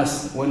 even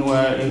us, when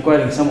we're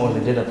inquiring some of the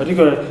data,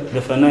 particularly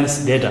the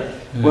finance data,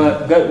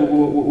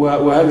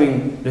 we're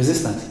having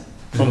resistance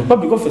from the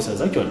public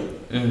officers actually.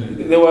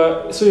 They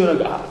were, so you're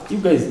like, you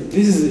guys,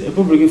 this is a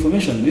public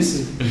information, this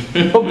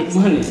is public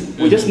money.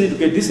 We just need to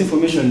get this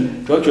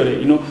information to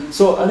actually,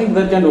 So I think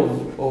that kind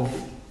of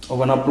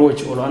an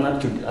approach or an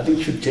attitude, I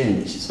think should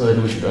change so that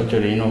we should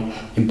actually,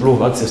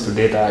 improve access to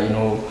data,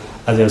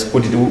 as I was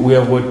put it, we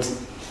have got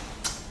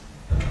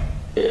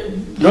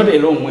not a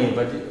long way,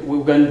 but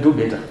we can do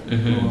better.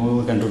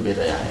 We can do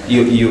better.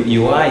 Yeah.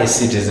 You are a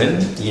citizen.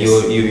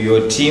 Yes.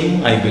 Your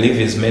team, I believe,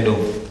 is made of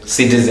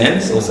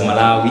citizens of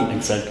Malawi.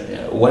 Exactly.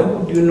 Yeah. Why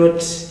would you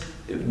not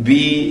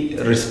be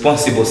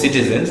responsible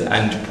citizens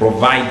and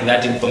provide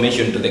that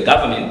information to the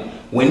government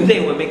when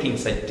they were making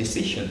such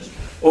decisions?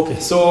 Okay,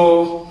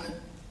 so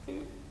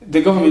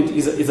the government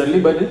is at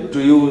liberty to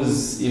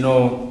use,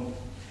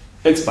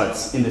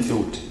 experts in the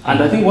field.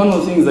 And I think one of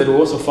the things that we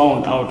also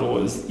found out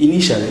was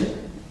initially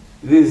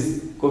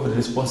these COVID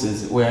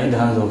responses were in the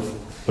hands of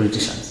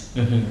politicians.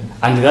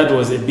 And that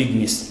was a big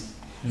miss.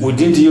 We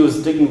didn't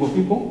use technical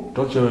people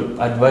to actually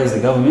advise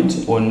the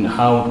government on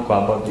how to go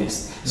about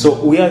this.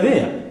 So we are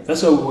there.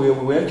 That's why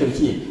we're actually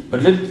here.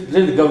 But let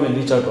the government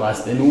reach out to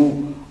us and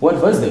we'll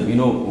advise them,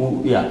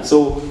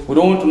 So we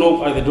don't want to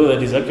knock at the door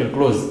that is actually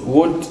closed. We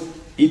want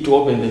it to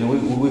open, then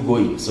we go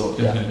in. So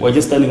we're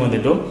just standing on the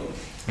door.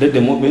 Let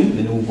them open,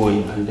 then we'll go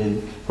in and then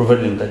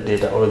provide them that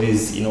data or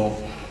these, the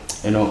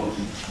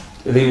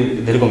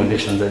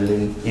recommendations and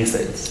then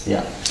insights.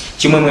 Yeah.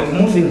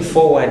 Chimwemwe, moving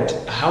forward,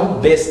 how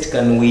best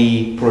can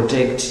we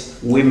protect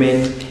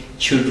women,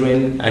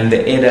 children, and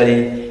the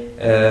elderly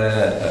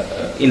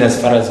in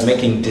as far as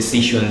making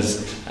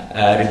decisions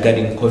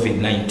regarding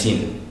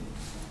COVID-19?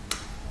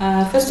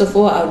 First of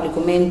all, I would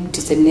recommend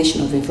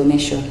dissemination of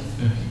information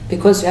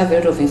because we have a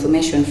lot of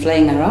information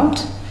flying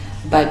around.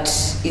 But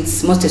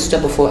it's mostly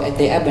suitable for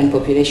the urban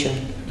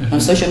population. On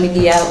social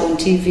media, on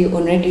TV,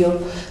 on radio,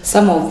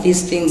 some of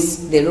these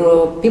things,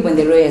 people in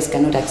the rural areas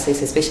cannot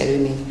access, especially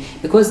women.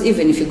 Because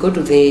even if you go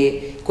to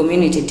the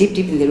community, deep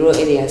in the rural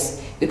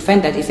areas, you'd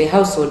find that if in a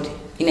household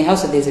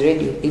there's a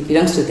radio, it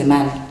belongs to the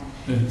man.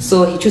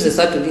 So he chooses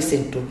what to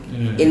listen to.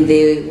 And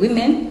the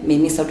women may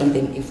miss out on the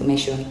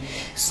information.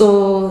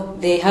 So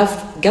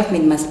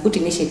government must put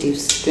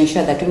initiatives to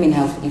ensure that women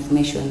have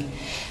information.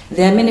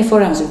 There are many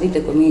forums within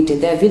the community.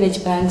 There are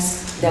village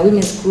banks, there are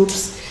women's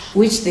groups,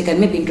 which they can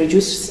maybe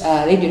introduce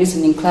radio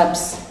listening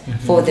clubs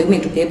for the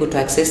women to be able to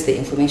access the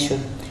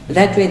information.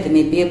 That way they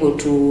may be able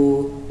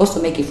to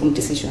also make informed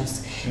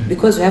decisions.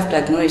 Because we have to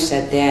acknowledge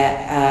that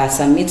there are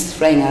some myths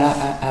flying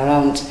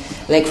around.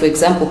 Like for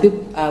example,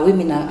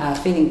 women are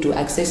failing to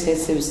access health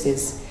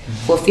services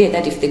for fear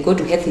that if they go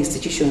to health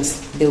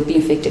institutions, they will be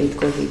infected with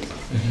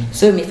COVID.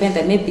 So you may find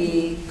that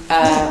maybe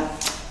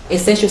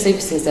essential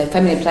services like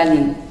family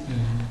planning,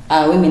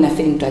 women are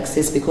failing to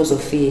access because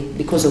of fear,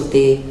 because of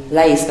the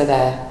lies that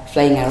are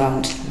flying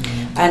around.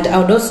 And I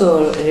would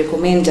also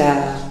recommend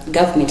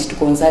government to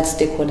consult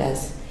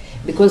stakeholders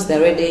because there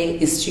are already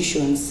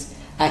institutions,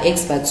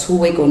 experts who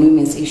work on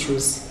women's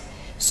issues.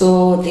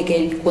 So they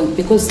can,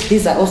 because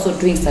these are also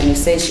doing some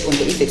research on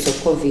the effects of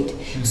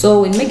COVID.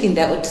 So when making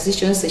their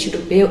decisions, they should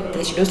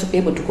also be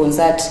able to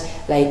consult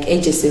like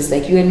agencies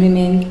like UN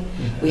Women.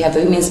 We have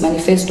a Women's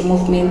Manifesto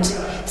movement.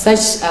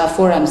 Such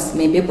forums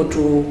may be able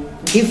to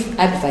give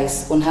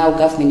advice on how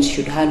government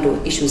should handle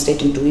issues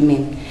relating to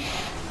women.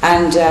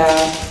 And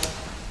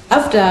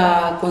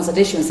after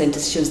consultations and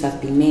decisions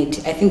have been made,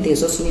 I think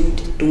there's also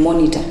need to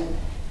monitor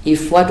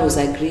if what was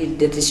agreed,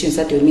 the decisions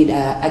that were made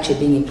are actually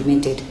being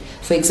implemented.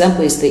 For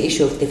example, is the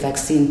issue of the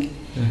vaccine,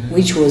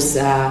 which was,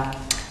 the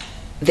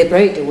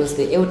priority was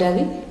the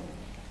elderly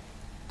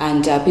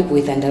and people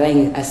with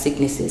underlying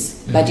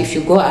sicknesses. But if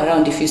you go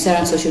around, if you see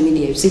around social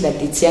media, you see that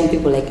it's young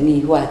people like me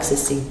who are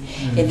accessing.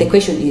 And the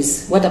question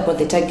is, what about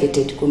the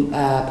targeted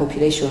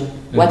population?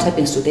 What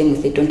happens to them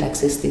if they don't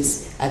access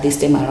this at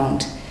this time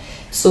around?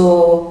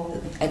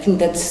 So I think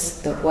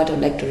that's what I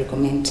would like to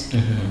recommend.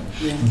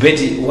 Yeah.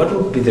 Betty, what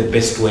would be the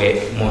best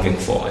way moving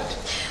forward?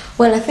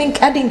 Well, I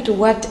think adding to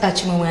what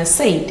Chimamanda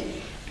said,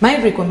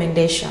 my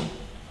recommendation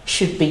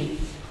should be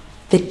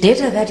the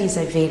data that is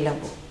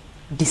available,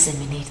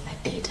 disseminate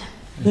that data.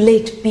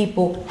 Let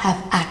people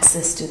have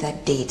access to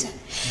that data.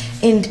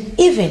 And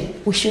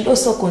even we should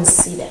also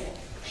consider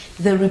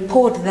the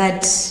report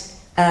that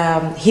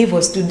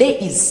Hivos today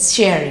is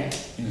sharing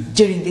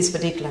during this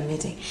particular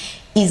meeting.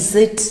 Is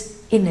it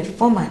in a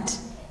format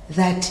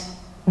that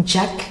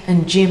Jack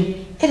and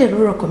Jim in a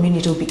rural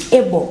community will be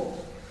able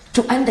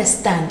to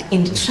understand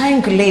and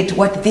triangulate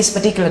what this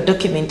particular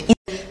document is?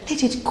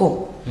 Let it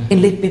go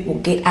and let people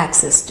get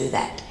access to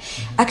that.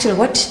 Actually,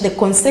 what the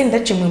concern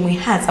that Chimamanda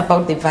has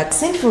about the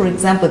vaccine, for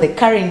example,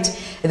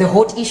 the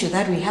hot issue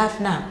that we have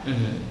now,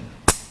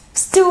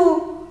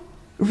 still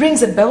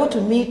rings a bell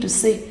to me to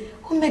say,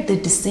 who made the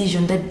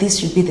decision that this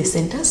should be the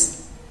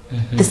centers?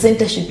 The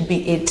center should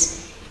be at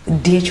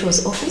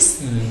DHO's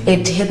office,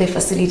 at Health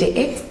Facility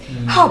X.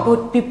 How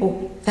about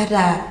people that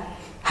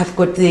have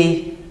got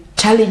the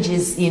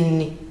challenges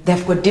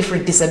they've got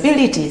different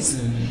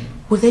disabilities?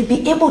 Will they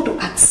be able to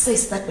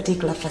access that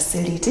particular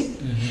facility?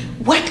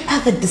 What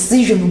other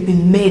decision will be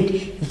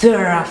made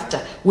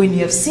thereafter when you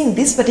have seen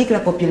this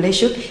particular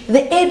population,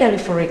 the elderly,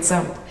 for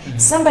example,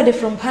 somebody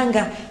from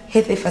Mpanga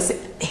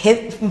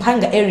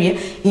area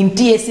in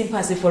TS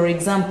Impasi, for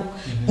example,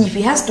 if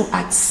he has to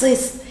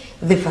access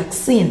the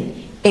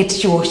vaccine at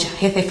Chiosha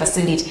Health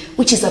Facility,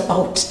 which is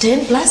about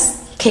 10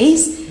 plus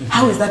Ks,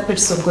 how is that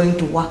person going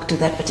to walk to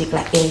that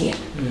particular area?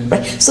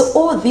 Right? So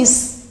all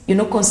these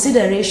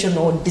consideration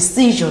or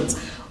decisions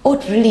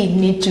ought really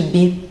need to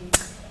be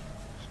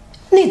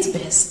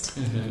needs-based.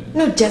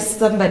 Not just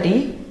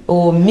somebody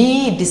or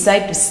me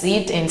decide to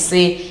sit and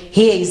say,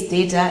 here is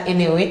data,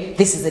 anyway,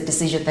 this is a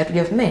decision that we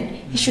have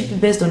made. It should be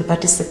based on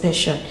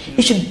participation.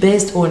 It should be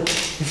based on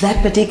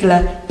that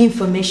particular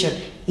information.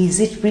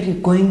 Is it really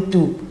going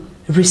to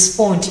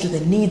respond to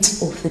the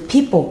needs of the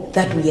people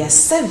that we are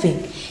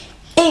serving?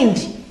 And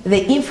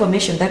the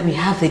information that we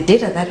have, the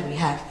data that we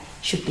have,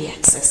 should be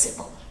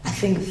accessible. I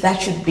think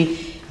that should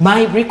be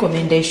my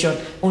recommendation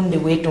on the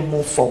way to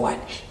move forward.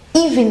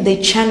 Even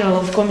the channel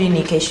of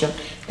communication,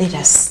 let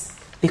us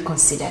be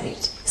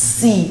considerate.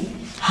 See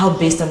how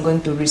best I'm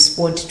going to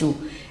respond to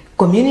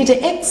community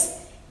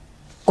X,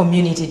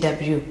 community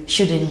W.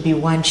 Shouldn't be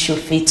one shoe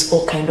fits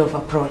all kind of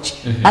approach.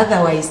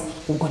 Otherwise,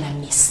 we're going to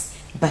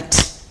miss.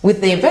 But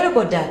with the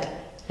available data,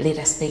 let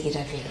us make it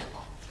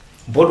available.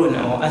 Bodwin,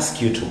 I'll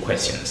ask you two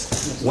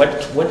questions.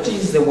 What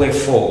is the way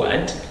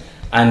forward?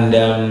 And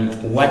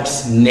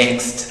what's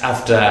next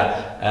after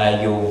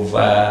you've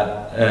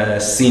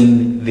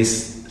seen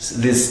these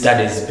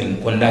studies being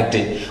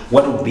conducted?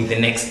 What would be the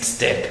next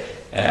step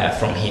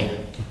from here?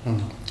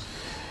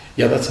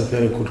 Yeah, that's a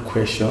very good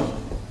question.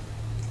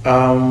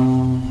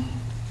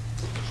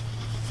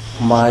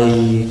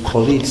 My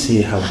colleagues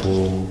here have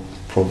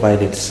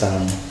provided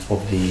some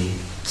of the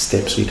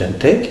steps we can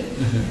take,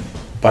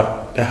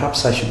 but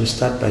perhaps I should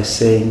start by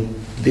saying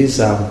these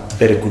are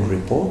very good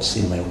reports,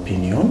 in my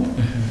opinion.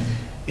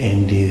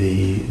 And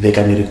they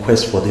can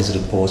request for these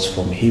reports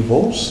from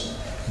Hivos,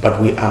 but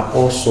we are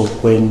also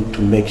going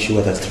to make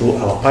sure that through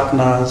our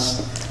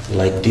partners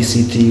like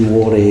DCT,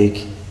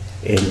 Warwick,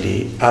 and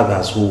the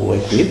others who we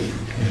work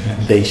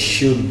with, they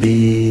should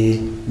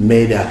be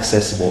made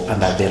accessible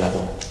and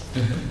available.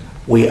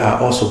 We are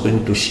also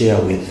going to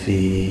share with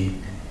the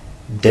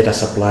data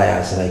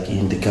suppliers like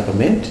in the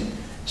government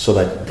so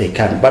that they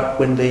can, but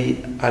when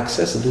they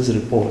access these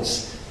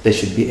reports, they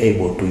should be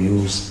able to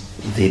use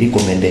the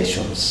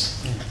recommendations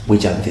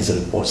which are these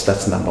reports.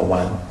 That's number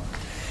one.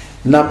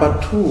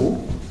 Number two,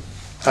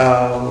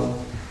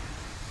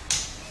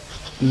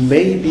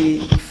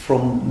 maybe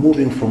from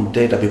moving from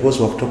data, because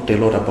we have talked a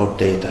lot about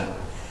data,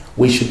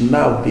 we should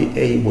now be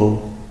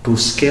able to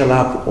scale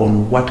up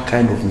on what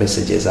kind of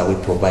messages are we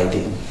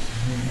providing.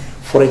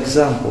 For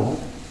example,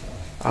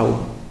 I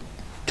would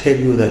tell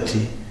you that,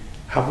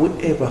 have we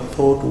ever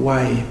thought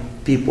why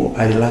people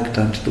are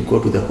reluctant to go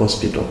to the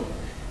hospital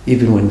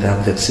even when they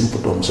have the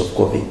symptoms of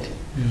COVID?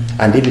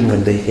 And even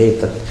when they hear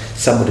that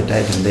somebody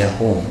died in their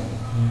home,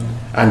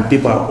 and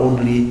people are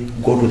only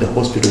go to the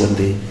hospital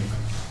when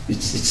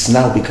it's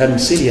now becoming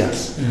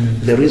serious.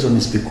 The reason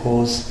is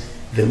because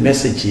the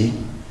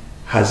messaging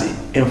has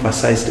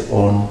emphasized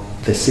on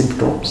the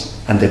symptoms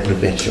and the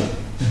prevention.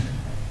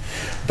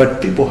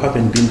 But people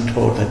haven't been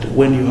told that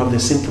when you have the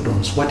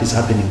symptoms, what is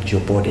happening to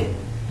your body?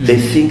 They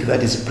think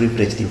that is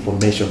privileged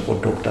information for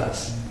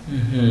doctors.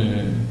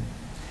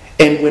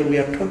 And when we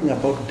are talking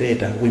about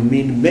data, we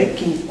mean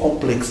making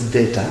complex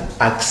data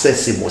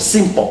accessible,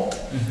 simple.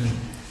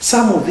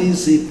 Some of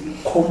these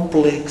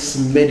complex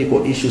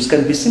medical issues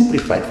can be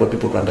simplified for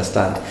people to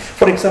understand.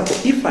 For example,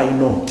 if I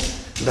know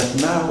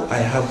that now I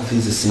have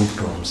these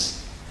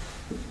symptoms,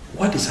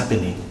 what is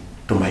happening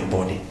to my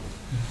body?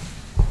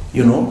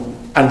 You know,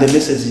 and the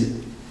message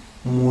is,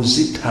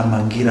 muzita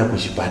mangira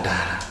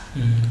kuchipatara.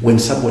 When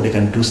somebody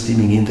can do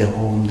steaming in their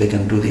home, they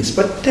can do this.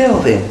 But tell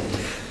them,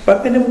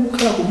 but when you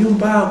kala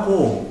kunyumba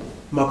ako,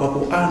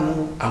 mapapu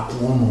anu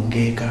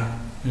akuonongeka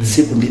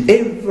siku ndi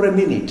every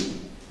minute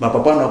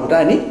mapapu anu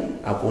akutani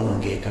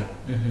akuonongeka.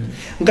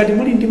 Ngati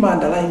muli ndi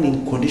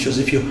underlying conditions,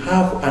 if you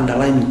have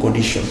underlying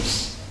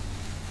conditions,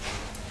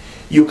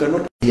 you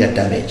cannot hear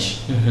damage.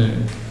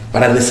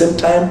 But at the same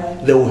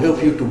time, they will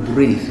help you to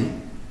breathe,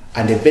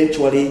 and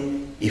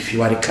eventually, if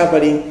you are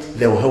recovering,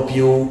 they will help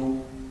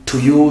you to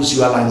use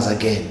your lungs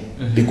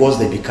again, because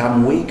they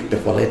become weak,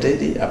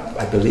 perforated,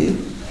 I believe,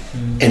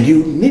 and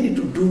you need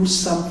to do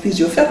some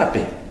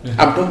physiotherapy.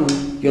 I'm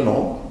talking, you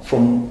know,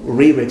 from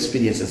real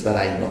experiences that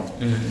I know.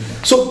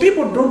 So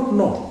people don't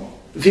know.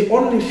 The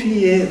only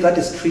fear that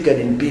is triggered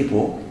in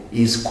people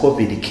is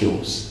COVID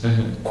kills.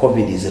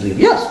 COVID is real.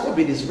 Yes,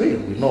 COVID is real.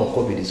 We know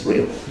COVID is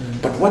real.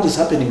 But what is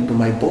happening to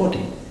my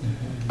body?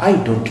 I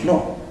don't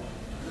know.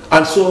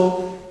 And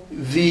so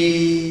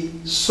the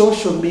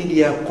social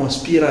media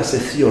conspiracy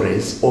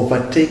theories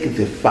overtake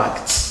the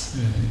facts,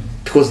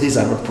 because these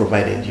are not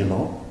provided, you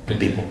know, to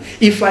people.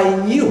 If I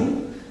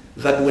knew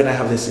that when I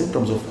have the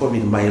symptoms of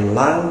COVID, my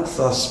lungs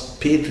are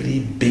speedily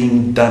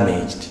being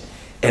damaged,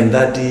 and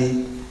that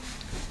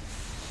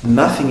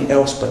nothing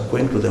else but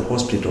going to the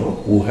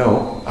hospital will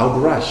help, I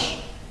would rush.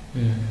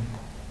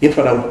 In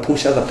fact, I would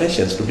push other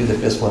patients to be the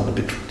first one to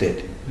be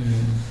treated.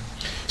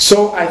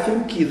 So I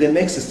think the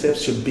next step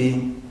should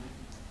be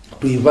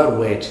to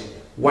evaluate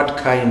what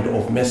kind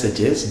of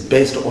messages,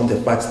 based on the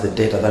facts, the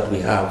data that we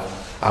have,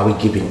 are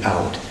we giving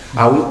out?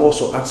 Are we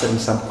also answering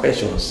some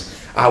questions?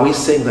 Are we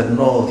saying that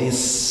no,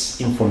 this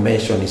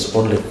information is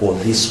only for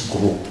this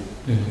group,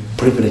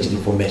 privileged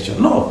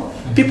information? No.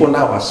 People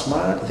now are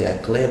smart, they are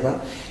clever.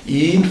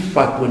 In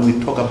fact, when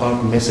we talk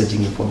about messaging,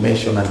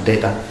 information and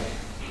data,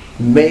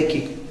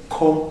 make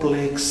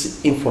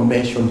complex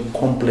information,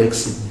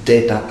 complex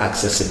data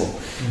accessible.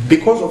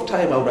 Because of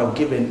time, I would have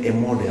given a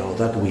model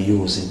that we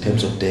use in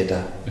terms of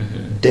data.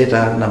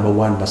 Data, number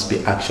one, must be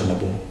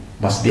actionable,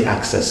 must be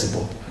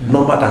accessible,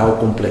 no matter how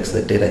complex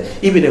the data.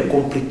 Even a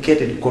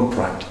complicated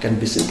contract can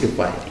be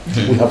simplified.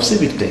 We have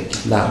civic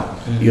tech now,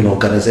 you know,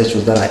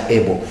 organizations that are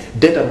able.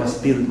 Data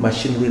must be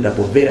machine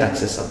readable, very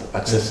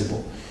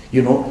accessible.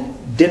 You know,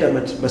 data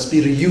must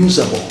be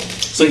reusable.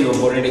 So you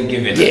have already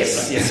given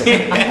yes, it. Yes.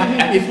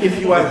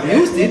 If you have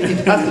used it,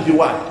 it has to be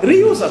what?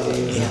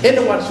 Reusable.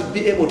 Anyone should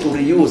be able to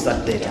reuse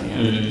that data,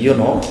 you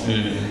know.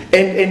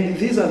 And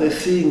these are the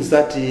things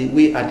that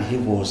we at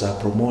Hivos are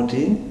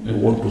promoting, we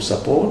want to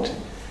support.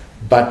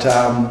 But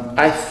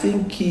I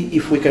think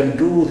if we can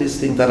do these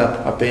things that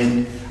have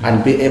happened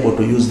and be able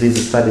to use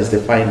these studies, the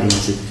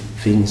findings,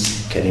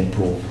 things can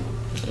improve.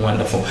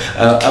 Wonderful.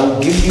 I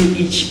will give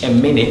you each a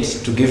minute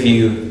to give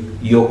you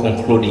your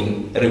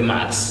concluding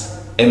remarks.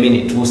 A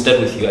minute. We'll start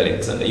with you,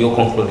 Alexander. Your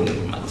concluding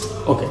remarks.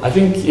 Okay. I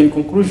think in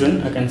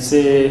conclusion, I can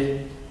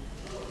say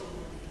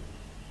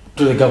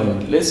to the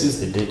government, let's use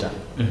the data,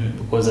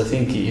 because I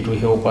think it will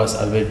help us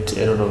avoid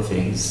a lot of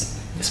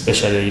things,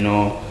 especially, you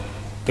know,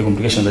 the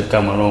complications that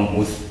come along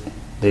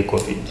with the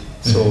COVID.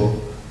 So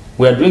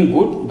we are doing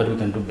good, but we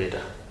can do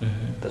better.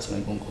 That's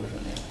my conclusion.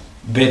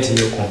 Better,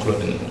 your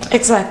concluding remarks.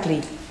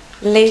 Exactly.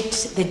 Let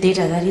the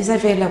data that is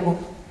available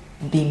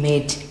be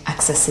made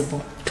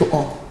accessible to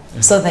all,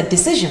 so that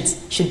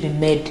decisions should be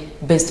made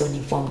based on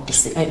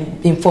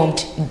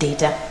informed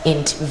data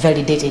and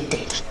validated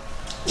data.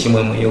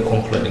 Chimwemwe, your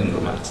concluding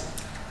remarks.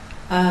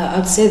 I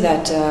would say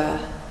that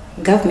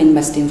government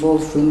must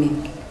involve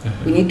women.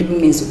 We need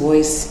women's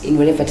voice in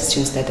whatever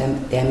decisions that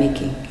they are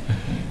making.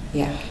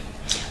 Yeah.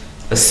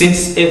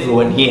 Since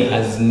everyone here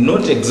has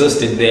not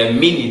exhausted their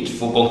minute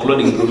for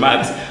concluding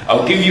remarks,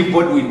 I'll give you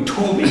both with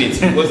 2 minutes,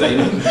 because I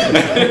know.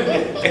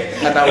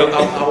 And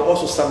I'll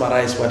also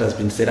summarize what has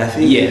been said. I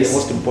think the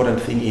most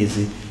important thing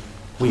is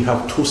we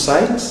have two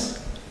sides: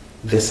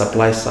 the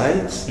supply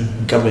sides,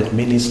 government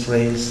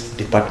ministries,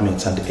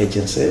 departments and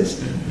agencies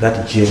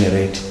that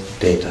generate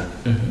data.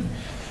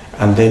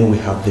 And then we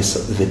have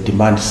the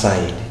demand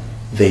side,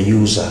 the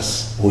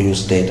users who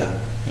use data.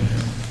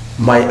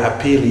 My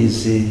appeal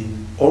is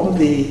on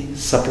the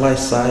supply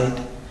side,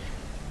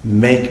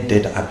 make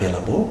data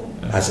available,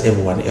 as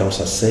everyone else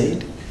has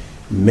said.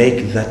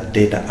 Make that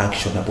data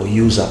actionable,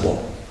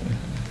 usable,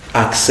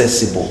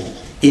 accessible,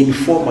 in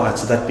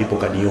formats that people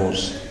can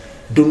use.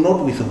 Do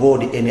not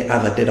withhold any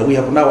other data. We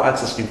have now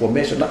Access to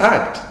Information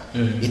Act.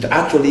 It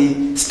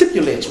actually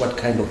stipulates what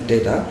kind of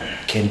data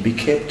can be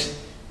kept,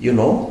 you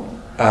know,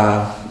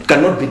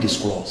 cannot be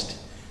disclosed.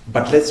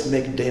 But let's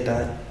make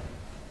data,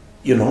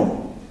 you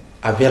know,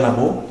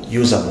 available,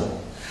 usable.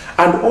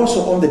 And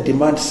also on the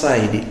demand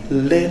side,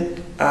 let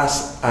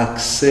us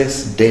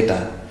access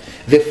data.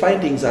 The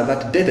findings are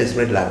that data is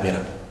readily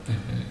available.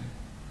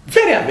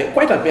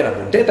 Quite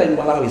available. Data in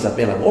Malawi is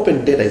available.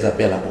 Open data is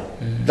available.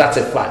 That's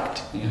a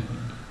fact.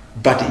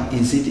 But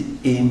is it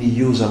in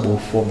usable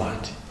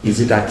format? Is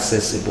it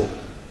accessible?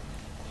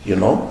 You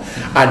know?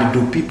 And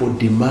do people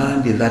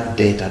demand that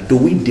data? Do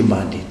we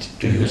demand it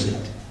to use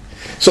it?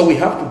 So we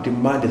have to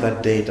demand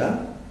that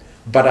data,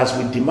 but as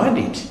we demand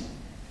it,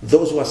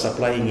 those who are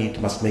supplying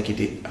it must make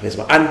it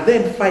available. And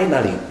then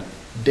finally,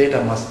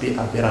 data must be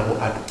available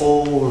at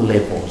all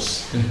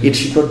levels. It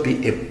should not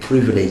be a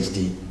privilege,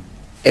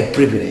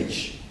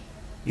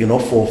 you know,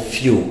 for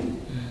few.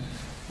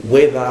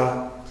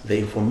 Whether the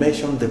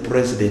information the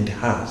president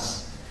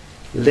has,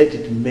 let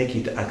it make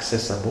it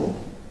accessible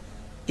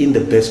in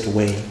the best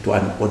way to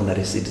an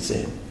ordinary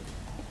citizen.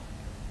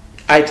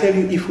 I tell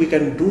you, if we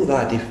can do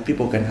that, if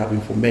people can have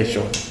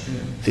information,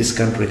 this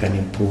country can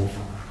improve,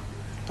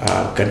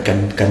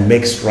 can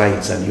make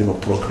strides and, you know,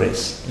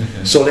 progress.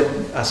 So let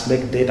us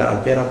make data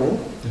available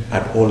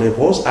at all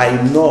levels.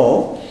 I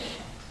know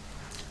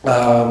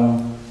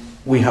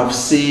we have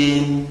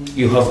seen...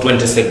 You have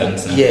 20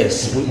 seconds now.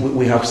 Yes,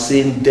 we have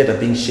seen data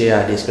being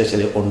shared,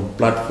 especially on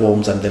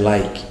platforms and the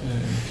like.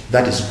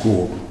 That is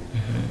good.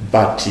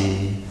 But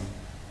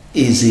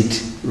is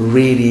it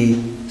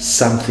really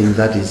something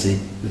that is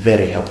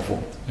very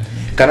helpful?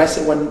 Can I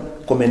say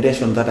one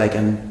commendation that I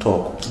can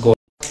talk? Go.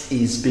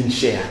 Is being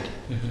shared.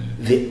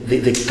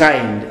 The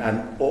kind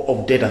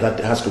of data that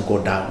has to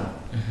go down.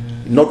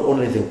 Not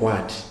only the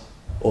what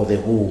or the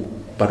who,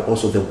 but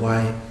also the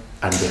why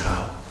and the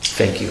how.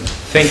 Thank you.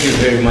 Thank you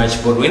very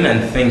much, Godwin,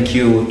 and thank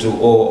you to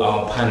all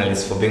our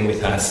panelists for being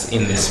with us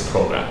in this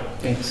program.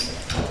 Thanks.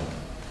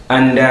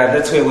 And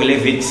that's where we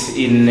leave it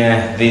in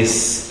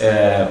this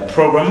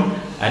program.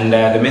 And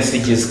the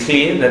message is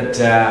clear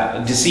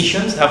that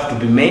decisions have to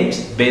be made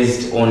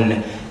based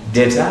on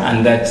data,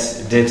 and that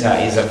data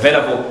is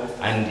available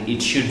and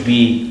it should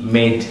be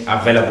made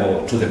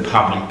available to the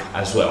public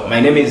as well. My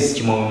name is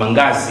Chimo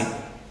Mangazi.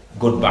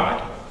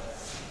 Goodbye.